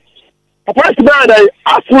nsuo papa ti ba dai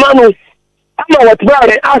asuma no ama what ba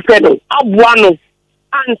dai afi no aboa no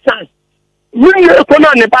ansa. Minye ko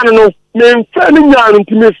na ne ba no me mfa ni nya no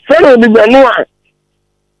ti me fere ni nya no a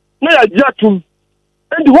na ya jatum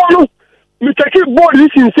and hono me take board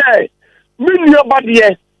listen say me nua ba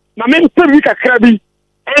de na me mpemi kakra bi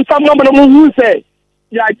en fam no mo hu say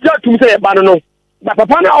ya jatum say ba no ba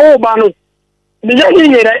papa na o ba no me nya ni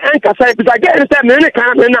nyere en kasa bi ga say me ne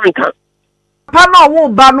kan me na nka Papa na wo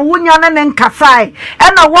ba no wunya ne nkasai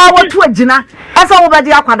e na wa watu agina esa wo be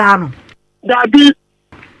de akwada no. Da bi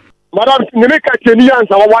madam ne me ka teni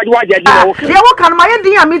ansa wa waje agina wo. Ye wo kan ma ye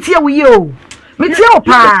din ya metie wo ye o. Metie o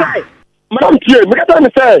pa. Madam tie me ka tell me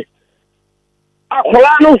say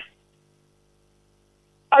akola no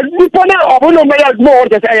adipo na obono me ya gbo o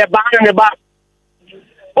te say e ba ne ba.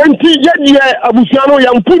 Onti ye abusia no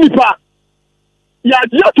ya mpuni pa. Ya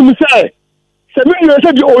dia to me say se me no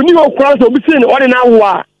say di oni o kwa so bi say ne odi na wo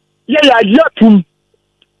a ye ya dia tum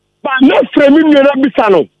ba na fremi mi na bisa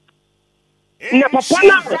no ne papa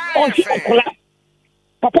na o si okola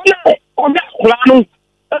papa na o me akola no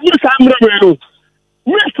e sa mra me no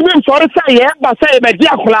me sorry say ye ba say be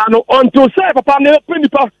dia akola no until say papa na peni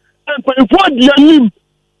pa en pa info dia nim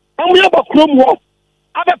am ye ba krom ho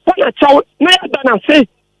abe pa na chaw na ya da na say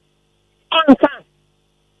ansa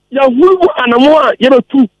ya huru anamo a ye ba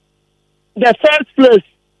tu the first place.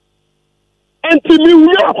 And to me,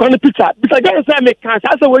 we are going to picture because I say me can't.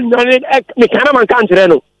 That's when me can't man can't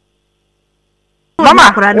reno.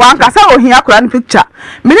 Mama, one kasa o hiya kura ni picture.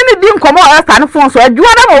 Me ni di nkomo o sta ni phone so adwua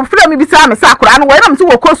na mo frɛ me bi sa me sa kura no we na me so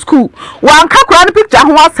wo school. One ka kura ni picture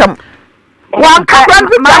ho asɛm. One ka kura ni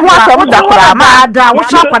picture ho asɛm da kura ma da wo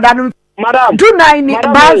sha kwada no. madam do nine ni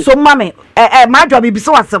ba so mame ma dwa bibi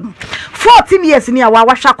so wasem 14 years ni a wa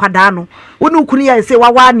hwa kwada no woni ukunu ya se wa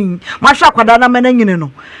wani ma hwa kwada na mena nyine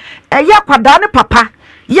no ya kwada ne papa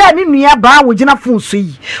ya ni nua ba wo gina fon so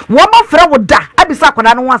yi wo ma frɛ wo da abisa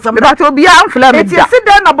kwada no wasem me ba to obi an frɛ me da eti se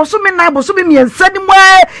den na bosomi nan bosomi miensa ni mo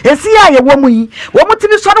esi ya ye wo mu yi wo mu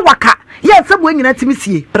timi so no waka ya se bo nyina timi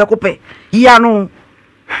sie prekope ya no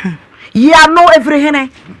every hene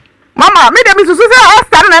mama me dem susu se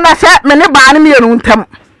ostar na hye me ne ba ne me yenu ntam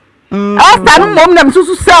ostar mom na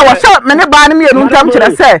susu se wo hye me ne ba ne me yenu ntam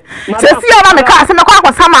kire se si ya na me ka se me kwa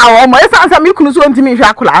kwasama wo mo esa nsa me kunu so ntimi hwa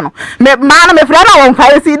akula no me ma na me fra na wo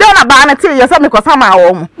mfa esi de na ba na te ye se me kwasama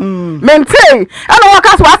wo mo me nte ana wo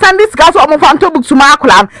ka so asandi sika so mo fanto book suma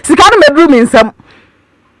akula sika no me dru me nsam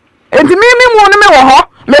enti mi mu no me wo ho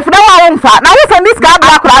me fra wa wo mfa na wo sandi sika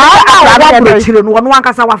akula na wa chire no won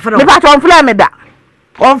ankasa wa fra me fa to mfra me da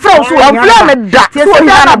on feel me da so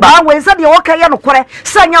na ba we say de wo ka ye no kore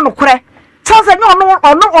sanya no kore sansa nye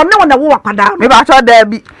ono na wo akwada me ba cho da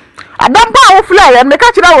bi adam pa wo feel ya me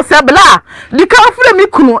ka kira wo se bla di ka feel me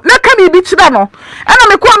kunu na ka mi bi kira no ana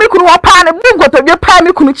me ko me kunu wo pa ne bu ngoto bi pa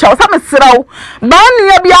me kunu cha wo sa me sirawo ba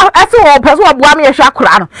nua bi ase wo peso wo boa me ye hwa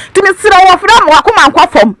akora no ti me sirawo fira mo akoma nkwa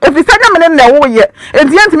fom efi sanya me ne na wo ye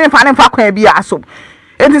enti me fa ne fa kwa bi aso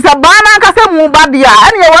enti se bana ka se mu ba dia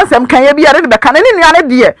ene ye wonsem kan ye bia de be kan ne nua ne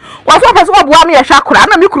de waso pese oboa me ye hwa kora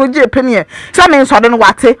na me kunu je penie se me nsode no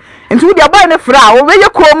wate enti wo dia boy ne fra wo be ye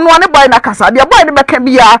krom no ne boy na kasa dia boy ne be ka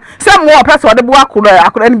bia se mu o pese ode boa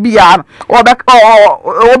akora ne bia o be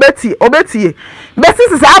obeti be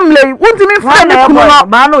sisi amle wonti me fra me kunu no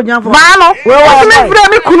ba no nyafo ba no wo me fra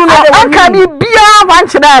me kunu no anka ni bia wan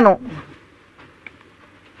cheda no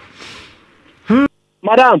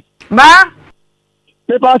madam ba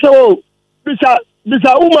me pa se o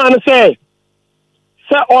bisa woman say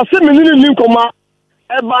o se me ni nkoma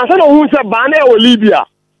e ba se no hu se ba na e o Libya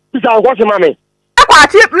bisa nko se mame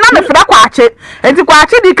kwachi na me fra kwachi enti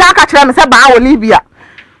kwachi di ka kire me se ba o Libya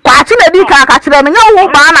kwachi na di ka kire me nya wo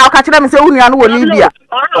ba na ka kire me se unua no o Libya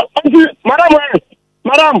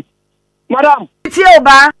madam tie o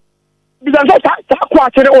ba bisa ta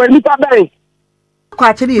kwachi o ni pa ben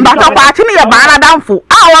kwachi ni ba ta kwachi ni ye ba na damfo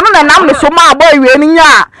wono na nam ne so ma boy we ni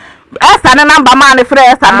nya esa ne number ma ne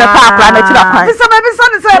frɛ esa ne pa akra na kira kwan bisa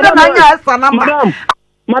ne se na nya esa number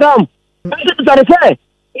madam bisa ne se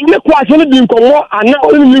ne kwachi ni di nkomo ana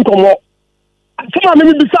o ni nkomo asema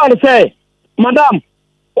me bisa ne se madam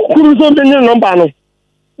okuru so be ne number no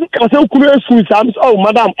ka se okuru esu sam oh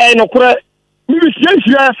madam no kure me bi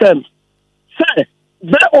sie FM say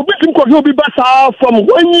be obi tin ko obi ba sa from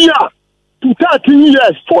 1 year to 13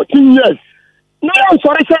 years 14 years na I'm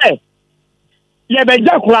sorry say ye be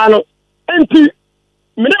jakura no enti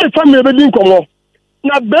me na family be din komo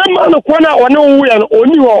na be ma no kwana one wo ye no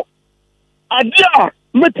oni ho ade a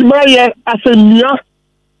metima ye asenia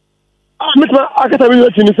metima akata be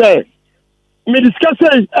yoti say me discuss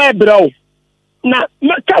brawo na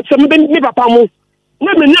me catch me papa mo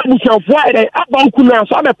na me nya busanfo ai aba nkunu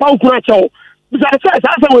so abe pa nkunu a chewo bisa say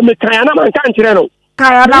sa we me kan na man kan kire no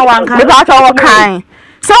kan na wan kan me ba ta wo kan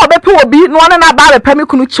se obepe obi no na ba be pami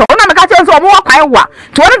kunu chewo na me ka che se omo wo kwan wa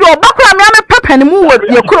to woni de obakura me ame pepani mu wo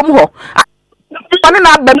ye kurom ho oni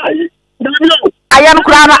na ba ayan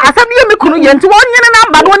kura na asabi ye me kunu ye nti won nyene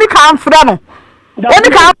na ba no ni kan fra no oni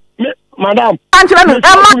kan madam anchira no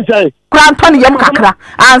kura antoni yam kakra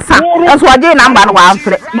ansa enso waje na mba no wa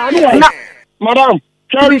amfre na madam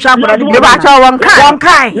Kiri shakura de ba cha won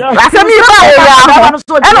kai asemi ba e ya ho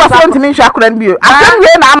eno so ntimi shakura bio asemi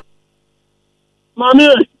ye na mami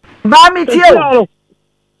ba mi tie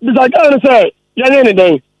bisa ga say ya ne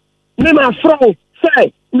den me ma fro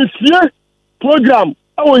say me fie program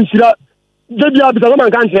awon shira de bia bisa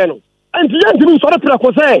man kan che no anti ye ntimi so re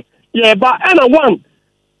ko say ye ba ena one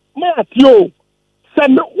ma tio say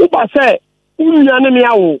me uba say unya ne me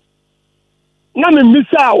awo na me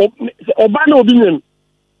misa oba na obi nyem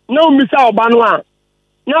na o misa oba no a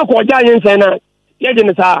na ko ja yen sen na ye de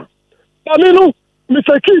ne sa ba me no me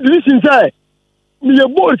saki decision say me ye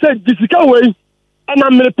bo say disika we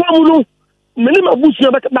ana me pamu no me ni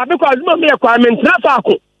mabusu ba be ko azuma me kwa me ntra fa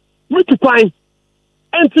ko me tu kwan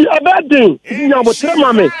enti abadin nya bo tre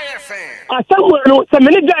ma me asamu no se me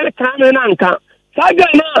ni ga ka me na nka sa ga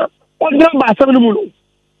na o dra ba asam no mu no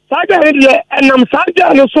sa ga he de enam sa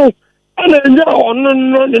ga no so ana nya ono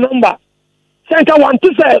no ni number senka want to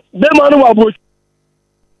say be ma no wa bo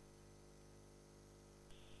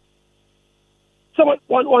so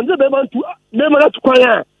one be ma to kwan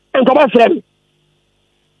a enko ba frem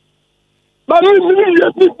ba mi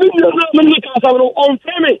na me ka sa no on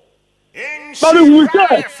frame ba mi wu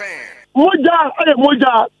say moja aye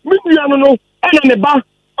moja minya no ana ne ba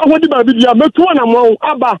ahodi ba bibia metu na mo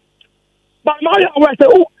aba ba ma ya we se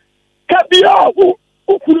o ka bia o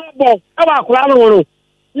kuru bo aba akura no no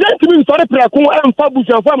yentimi nsore preko emfa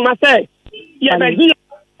busuafo am na se ye be di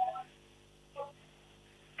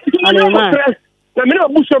Alema na me na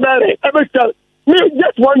busuafo be ebe me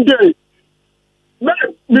just one day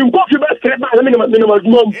me go fi be stre ba me na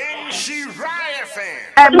madumom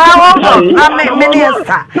ba wo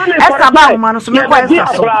minister esa ba wo no so me kwa esa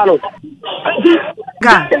so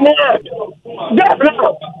ga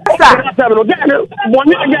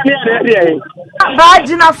ba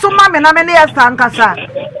jina so ma me na me ne esa nkasa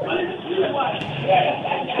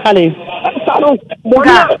ale esa no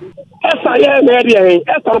bonia esa ye me dey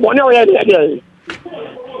esa bonia ye dey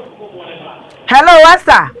hello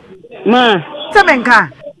esa ma temenka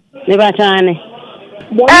ne ba chane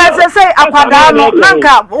say akwada no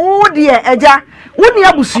nanka wo de eja woni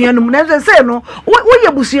abusua no na say no wo ye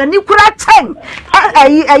busua ni kura chen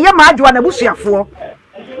eye maadwa na busuafo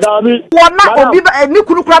dabi wona obi ni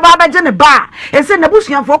kunu kura ba je ne ba say na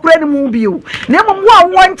busuafo kura ni mu bi o na mom wo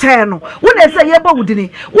wo nchen no wo na say ye ba wudini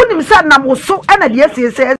wonim say na mo so na de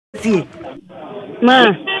sie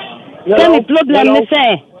ma tell problem ne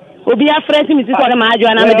say obi afresi mi ti so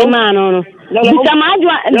maadwa na me de ma no bisa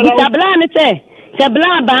maadwa bisa bla ne say se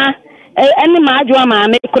bla ba eni maadwa ma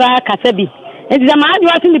me kura kasabi enti the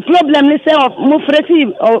maadwa ti problem ni say of mo fresi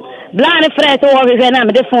bla ne fresi wo we na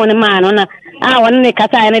me de phone ma no na won ne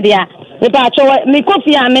kasa ne dia e ba cho mi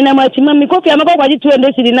kofi a me na ma chi mi kofi a me ko kwaji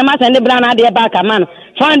 200 cedi na ma send bla na de ba ka ma no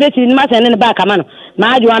 400 cedi ma send ne ba ka ma no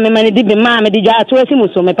maadwa me mani di bi ma me di ja to esi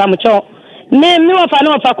muso me pa mo cho me wo fa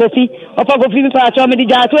no fa kofi mi pa cho me di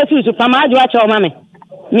ja to esi so pa maadwa cho ma me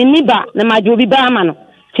mi niba na maadwa bi ba ma no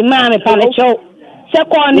ti ma me pa ne cho se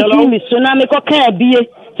ko ni ti mi so na me ko ka bie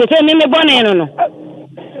se me bone no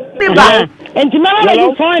niba enti ma wa di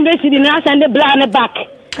 400 cedi na send bla ne back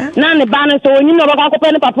na ne ba no so onyi no ba ko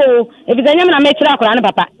pe ne papa o e bi zanya me na me kira akora ne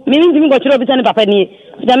papa me ni ndimi go kira obi se ne papa ni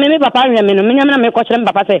da me papa hwe me no me nyam na me ko kira me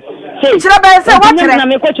papa se kira ba se wa kira na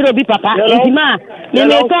me ko kira obi papa enti ma me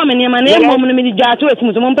to me ni ma na mo no me di ja to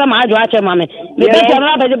esi so mo mpa ma ajo a che ma me be kira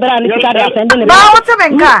na ba je bra ni kika da send ne ba wo te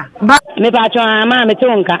menka ba me ba cho ma me to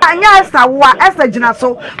nka anya esa wa esa jina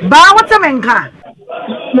so ba wo te menka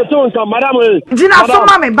me to nka madam jina so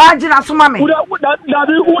mame ba jina so mame da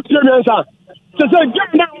bi wo tire me nsa se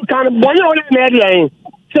gena kan boye ole na dey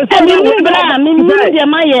se mi bra mi ni de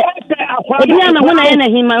maye obi na ho na ye na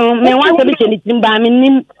hima me wan se bi cheni timba mi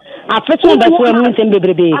nim afeto ba so mu ntem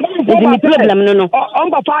bebrebe ndi mi problem no on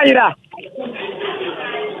ba faira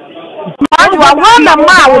maadwa wana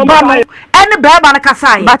ma wo ba no ene be ba na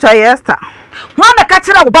kasai ba cha yesta wana ka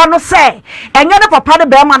kira wo ba no se enye ne papa ne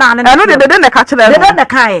be ma na ne eno de ne ka kira de ne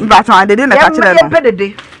kai ba cha de ne ka kira ye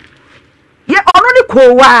pedede ye ono ni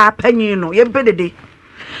kowa panyin no ye pedede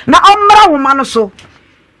na omra wo ma no so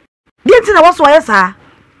di nti na wo so yesa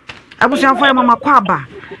abusuafo ya mama kwa ba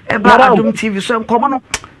e ba Adum TV so enkomo no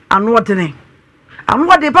anu odene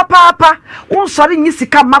papa won sori nyi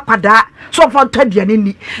sika makwada so fo ntadiane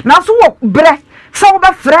ni na so wo bre se wo be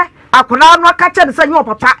frɛ akona anu aka che de se nyi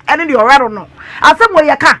papa ene de orero no asem wo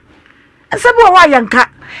yeka asem wo wa yanka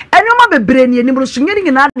enuma bebre ni enim so nyeni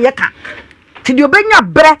nyina na yeka ti de obenya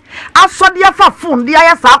bre asode afa fon de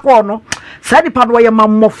aye sa akọ no sa nipa no ye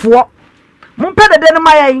mammofo mumpe de ne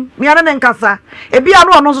mayen miana ne nkasa ebi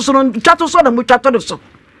anu ono so no twato so na mu twato de so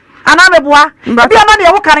ana meboa ebi anu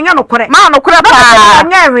de wo kare nya no kore ma no kore pa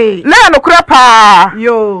nyewe na no kore pa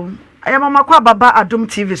yo aya mama kwa baba Adum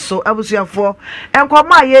TV so abusuafo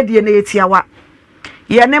enkoma ye die na etiawa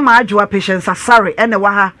ye ne ma adwoa patience asare ene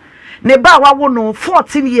wa ha ne ba wa wo no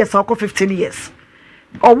 14 years or 15 years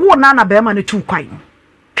owo na be ma ne tu kwan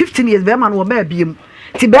 15 years be ma no ba biem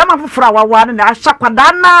ti be ma fofora wa na ahya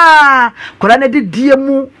kwada na kwada na di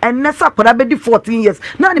diemu enne sa kwada be di 14 years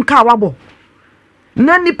na nim ka wabo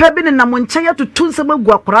na nipa bi ne na mo nche ya tutu nsem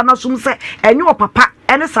agu akwada na sum se enye o papa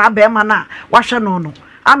ene sa be ma na wa hwe no no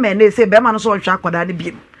amen na se be ma no so hwe akwada ne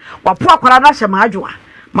biem wa po akwada na hye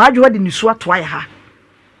maadwoa di nisu ato aye ha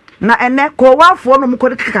na ene ko wafo no mko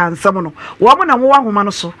kika nsem no wo mo na mo wa homa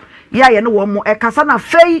no so ya ye ne wo mo e kasa na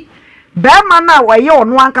fei be ma na wa ye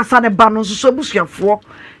ono ankasa ne ba no so busuafo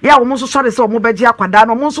ya wo mo so sore se wo mo beji akwada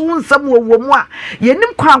no mo so nsem wo mu a ye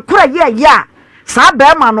nim kwankora ye ya sa be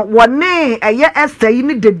ma no woni eye Esther yi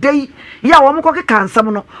ni dedei ya wo mo kika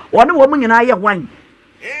nsem no woni wo mo nyina ye wan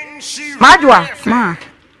maadwoa ma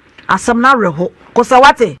asem na reho ko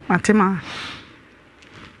sawate matema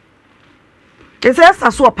ese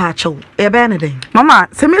Esther so pa achew e be ne den mama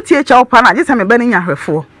se metie cha opa na je se me be ne nya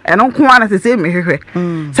hwefo eno nko ana sese me hwehwe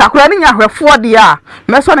sakura ni nya hwefo de a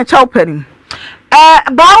meso ne chaw panim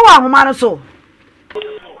ba wa ahoma no so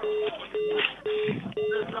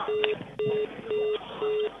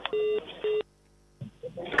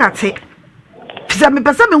kate fisa me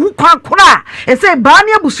pese me hu kwa kora ese ba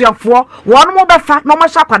ne abusuafo wono mo befa no mo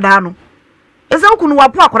hya kwada no ese ukunu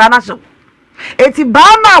wapo akwada na hye eti ba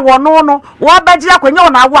na wono no wo beji akwanya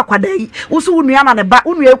wona awo akwada yi usu unua na ne ba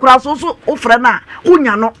unua ekura so so ofre na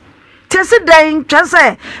unya no tese den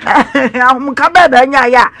twese amka ba da nya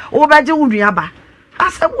ya wo beji unua ba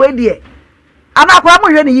asem we die ana akwada mo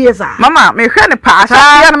hwe ne yesa mama me hwe ne pa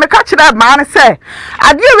asa ya me ka kire ma ne se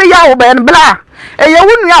ade we ya wo be ne bla eye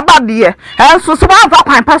wunu abade enso so ba fa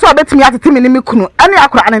kwan pa so obetimi atete mi ne me kunu ane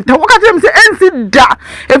akora ne nta wo ka kire mi se ensi da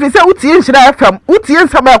efi se utie nhira fm utie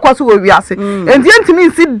nsam akwaso wo wiase enti entimi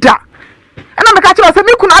nsi da ana me ka kire se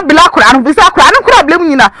me kunu abela akora no bi se akora ne kura ablem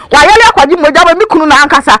nyina wa yale akwaji moja ba me kunu na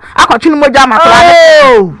ankasa akwatwe ne moja makora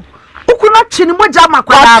oh ukuna chini moja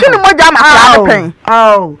makora chini moja makora pen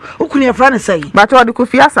ukuni e friend say ba to de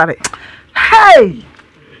Kofi Asare hey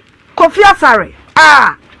Kofi Asare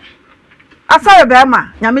asare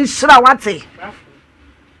bema nyame hira wate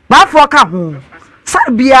baafo ka ho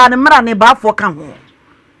sare bia ne mra ne baafo ka ho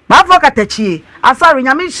baafo ka tachie asare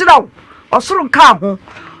nyame hira osoro ka ho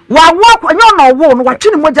wa wo nyo no wo no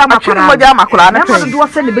watwe ne moja makora na ma do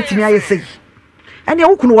se ne betimi ayese ene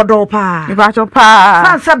wukunu wodo pa me ba cho pa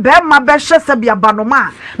san se bema be hye se bia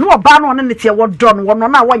banoma no oba no ne tie wodo no wono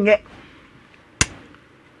na wonye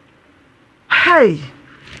hey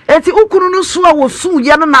eti ukunu no suwa wo su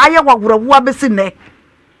ye no na aye wagurawu abesi ne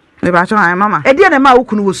me ba cho ai mama edi na ma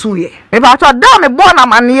ukunu wo su ye me ba cho da me bo na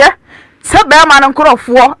mane se be ma ne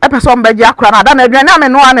nkrofo epeso mbaji akura na da na aduane ame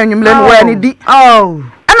no ana nwumle no wa ni di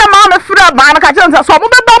ana ma me fura ba na ka che nsa so mo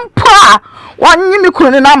be bampo a wonyi me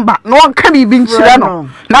kunu ne namba no wonka bibi nchire no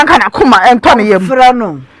na nka na koma ento ne yam fura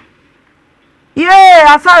no ye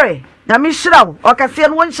asare na mi hirawo okase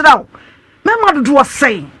no hirawo me ma dodo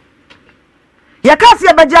osei ya kasi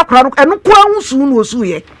ya baji akura no enu kwa husu no osu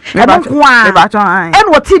ye enu kwa me ba cho ai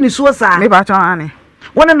enu oti ni so sa me ba cho ani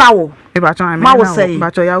wona nawo me ba cho ai ma wo sei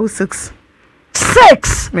ba cho ya 6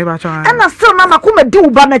 me ba cho ai ena still na makuma di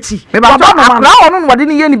uba na chi me ba cho akura wono no wode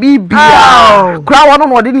ne ye ni bibia akura wono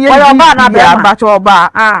no wode ne ye ni bibia ba cho ba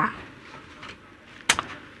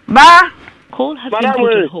ba Call has been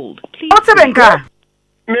put on hold. Please. what's benka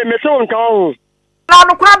me so nka o na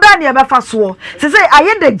no kwa ba ne e be fa so se say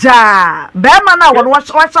aye de ja be ma na wo wa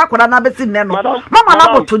akwara na besi ne no mama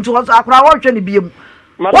na boto nti wo akwara wo hwe ne biem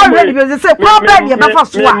wo hwe ne biem se say kwa ba ne e be fa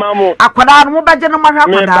so akwara no mo beje no ma hwe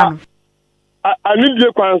akwara no ani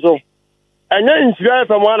die kwan so enya insira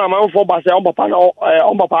fa mo na manfo ba se on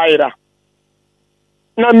papa ayira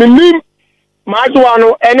na minim maadwa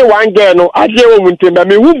no ene wan girl no ade wo muntemba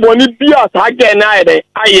me hu boni bia sa girl na ayede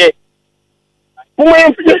aye mo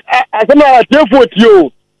yem asema atefo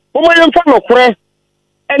tio mo yem fa no kore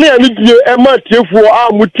ene ani die e ma atefo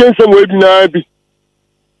a mutensem eduna bi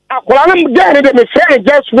akora na girl de me share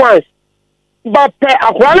just once but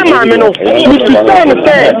akora na ma me no mi ti say no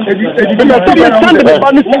say me so me stand the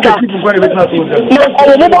bani sika na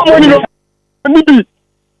o mo ba mo ni no ni bi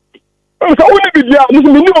so uni bi dia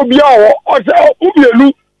musu mi ni obi a o se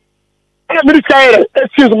ubielu ana mi say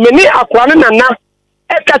excuse me ni akora na nana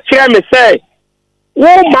e ka kire me say wo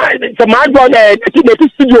ma se ma do the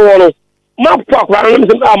studio no ma po akora na me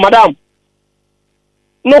say madam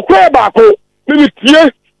no kwe ba ko mi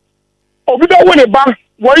tie obi da wo ne ba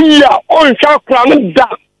 1 year on sha akora no da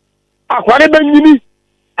akora ba nyini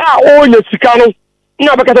a o nya sika no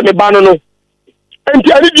na be ka te me ba no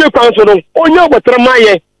enti ani die kwan so no onya obotre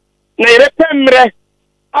maye na yere pemre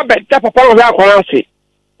abeda papa no akora ase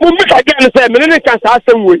mo mi ka gane say me ne kan sa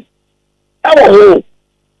asem we e wo ho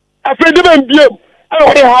afrede ben biem e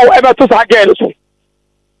wo de how ever to sa gane so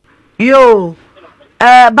yo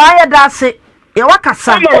ba ya da se ye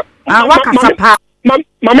wakasa wakasa pa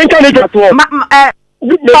ma men kan e to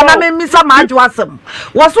mama me misa maaju asem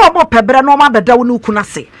wo so obo pebre no ma beda wo nuku na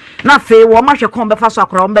se na fe wo ma hwe kon be fa so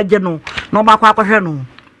akora wo beje no no ba kwa hwe no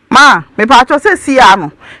ma me pa cho se sia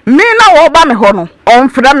no mi na wo ba me ho no on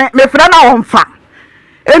fra me fra na wo mfa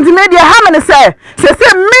enti me dia ha me ne se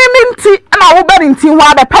mi nti na wo ba nti ho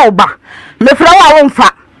ada pa wo ba me fra wo mfa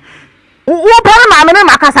wo pa na me ne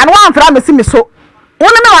makasa no wo mfra me si me so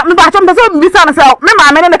wona me ba cho mpeso mbisa na se me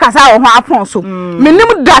ma me ne kasa wo ho afon so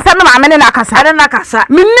menim da se me ma me ne na kasa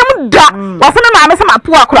menim da wo se me ma me se ma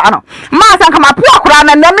po akora no ma san ka ma po akora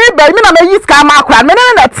na me ba mi na me yiska ma akora me ne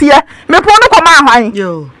na tie me po no ko ma hwan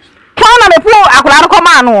yo kwa na me po akora no ko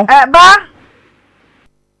ma no ba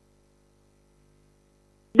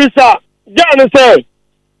bisa gane say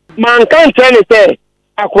man kan tell me say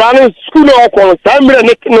akura no school no okon samre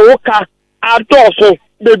ne woka adoso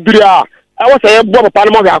bebria I was say bo papa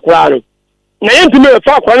no mo akura no na yentime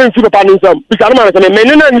fa akura no nsi papa no nsam bisa no man say me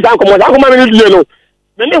ne na ndan komo akoma me die no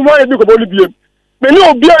me ne ho e bi ko boli biem me ne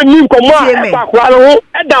obi ani nkomo akura no ho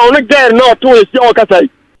e da on girl no to e si o kasai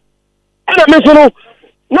e na me so no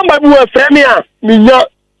number bu e frame a me nya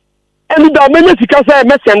eni da me ne sika say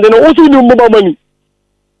me send no wo so ni mo ba mani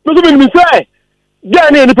me so me say ja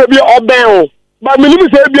ne ni pe bi oben o ba me ni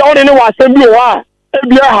say bi o ne wa asem bi o wa e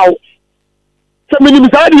bi hawo se me ni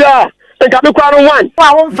say dia e ka be kwaro wan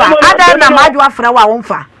wa wonfa ada na maju afra wa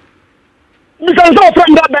wonfa because so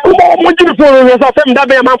from that be mo ji for so from that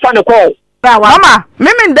be man fa ne call mama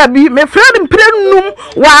mimi ndabi me friend mprenum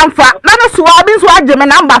wa amfa na no so abi so ageme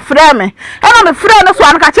number frɛ me ɛna me frɛ no so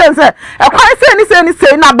an ka kyɛn sɛ ɛkwan se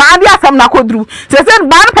ni na ba bi asam na kodru se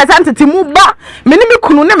ba no percent ti mu ba me ni me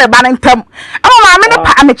kunu ne me ba ne ntam ama me ne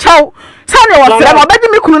pa me kyɛw sane wo frɛ no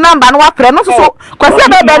obedi me kunu number no wa frɛ no so kwase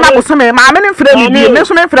be na bo so me ma me ne frɛ me bi me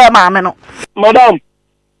so me frɛ ma me no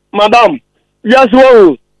madam yes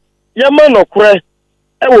wo ye man no korɛ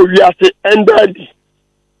e wo wiase endadi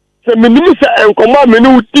se menimu se enkoma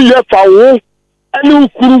menu ti ye fa wo ene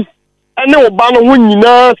ukuru ene oba no ho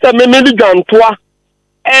nyina se memedi dwantoa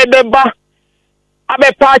e beba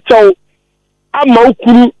abepa achew ama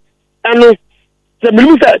ukuru ene se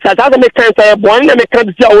menimu se tata me kan se bon na me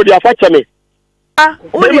kan ti a wo di afa cheme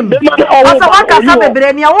unim asa waka sa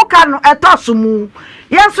bebre ni awoka no etoso mu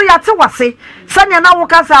yenso yate wase sanya na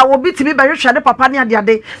woka sa wo bitimi be hwehwe de papa ne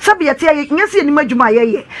ade sabe yate nyesi enim adwuma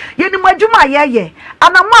yeye yenim adwuma yeye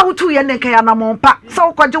anamo a wotu ye ne kan anamo mpa sa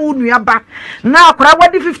wokwaje wo nua ba na akora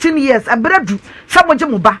wadi 15 years abradu sa moje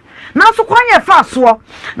mu ba na so kwan ye fa so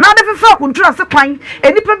na de fefa kuntura se kwan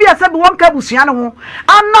enipa bi asabe wonka busua ne ho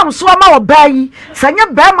anam so ma wo bayi sanya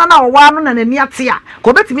ba ma na wo wa no na nani ate a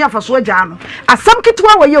ko betimi afa so agya no asam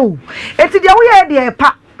kitwa wo ye o eti de wo ye de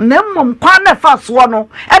pa na mmom kwan na fa so no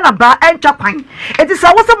e na ba entwa kwan eti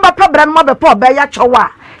sa wo se mbapa bra no be pa ba ya chowa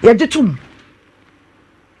ye gitum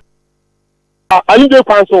ani de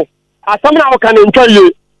kwan so asam na wo kan entwa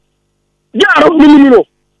ye ya ro minimum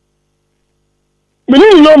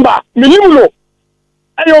minimum no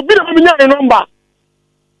ayo bi na minya number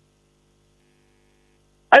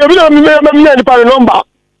ayo bi na minya ni pa number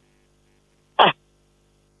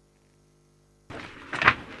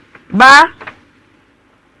ba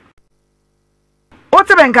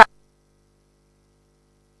otebenka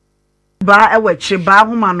ba ewe chire ba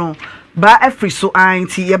homa no ba efri so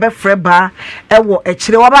anti ye be frɛ ba ewo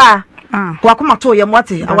echire wa ba kwa kuma to ye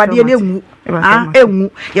mote awade ne enwu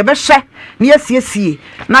enwu ye be hwɛ ne yesiesie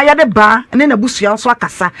na ye de ba ne na busua so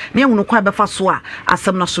akasa ne ehunu kwa be fa so a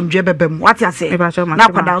asɛm na somdwe bebam wate ase na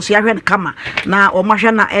kwada so ya hwɛ ne kama na o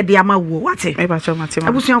mahwɛ na ede ama wo wate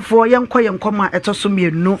abusuafo ye nkɔ ma ɛtɔ so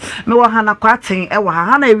mienu me wo ha na kwa ten ɛwɔ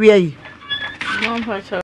ha na ewie yi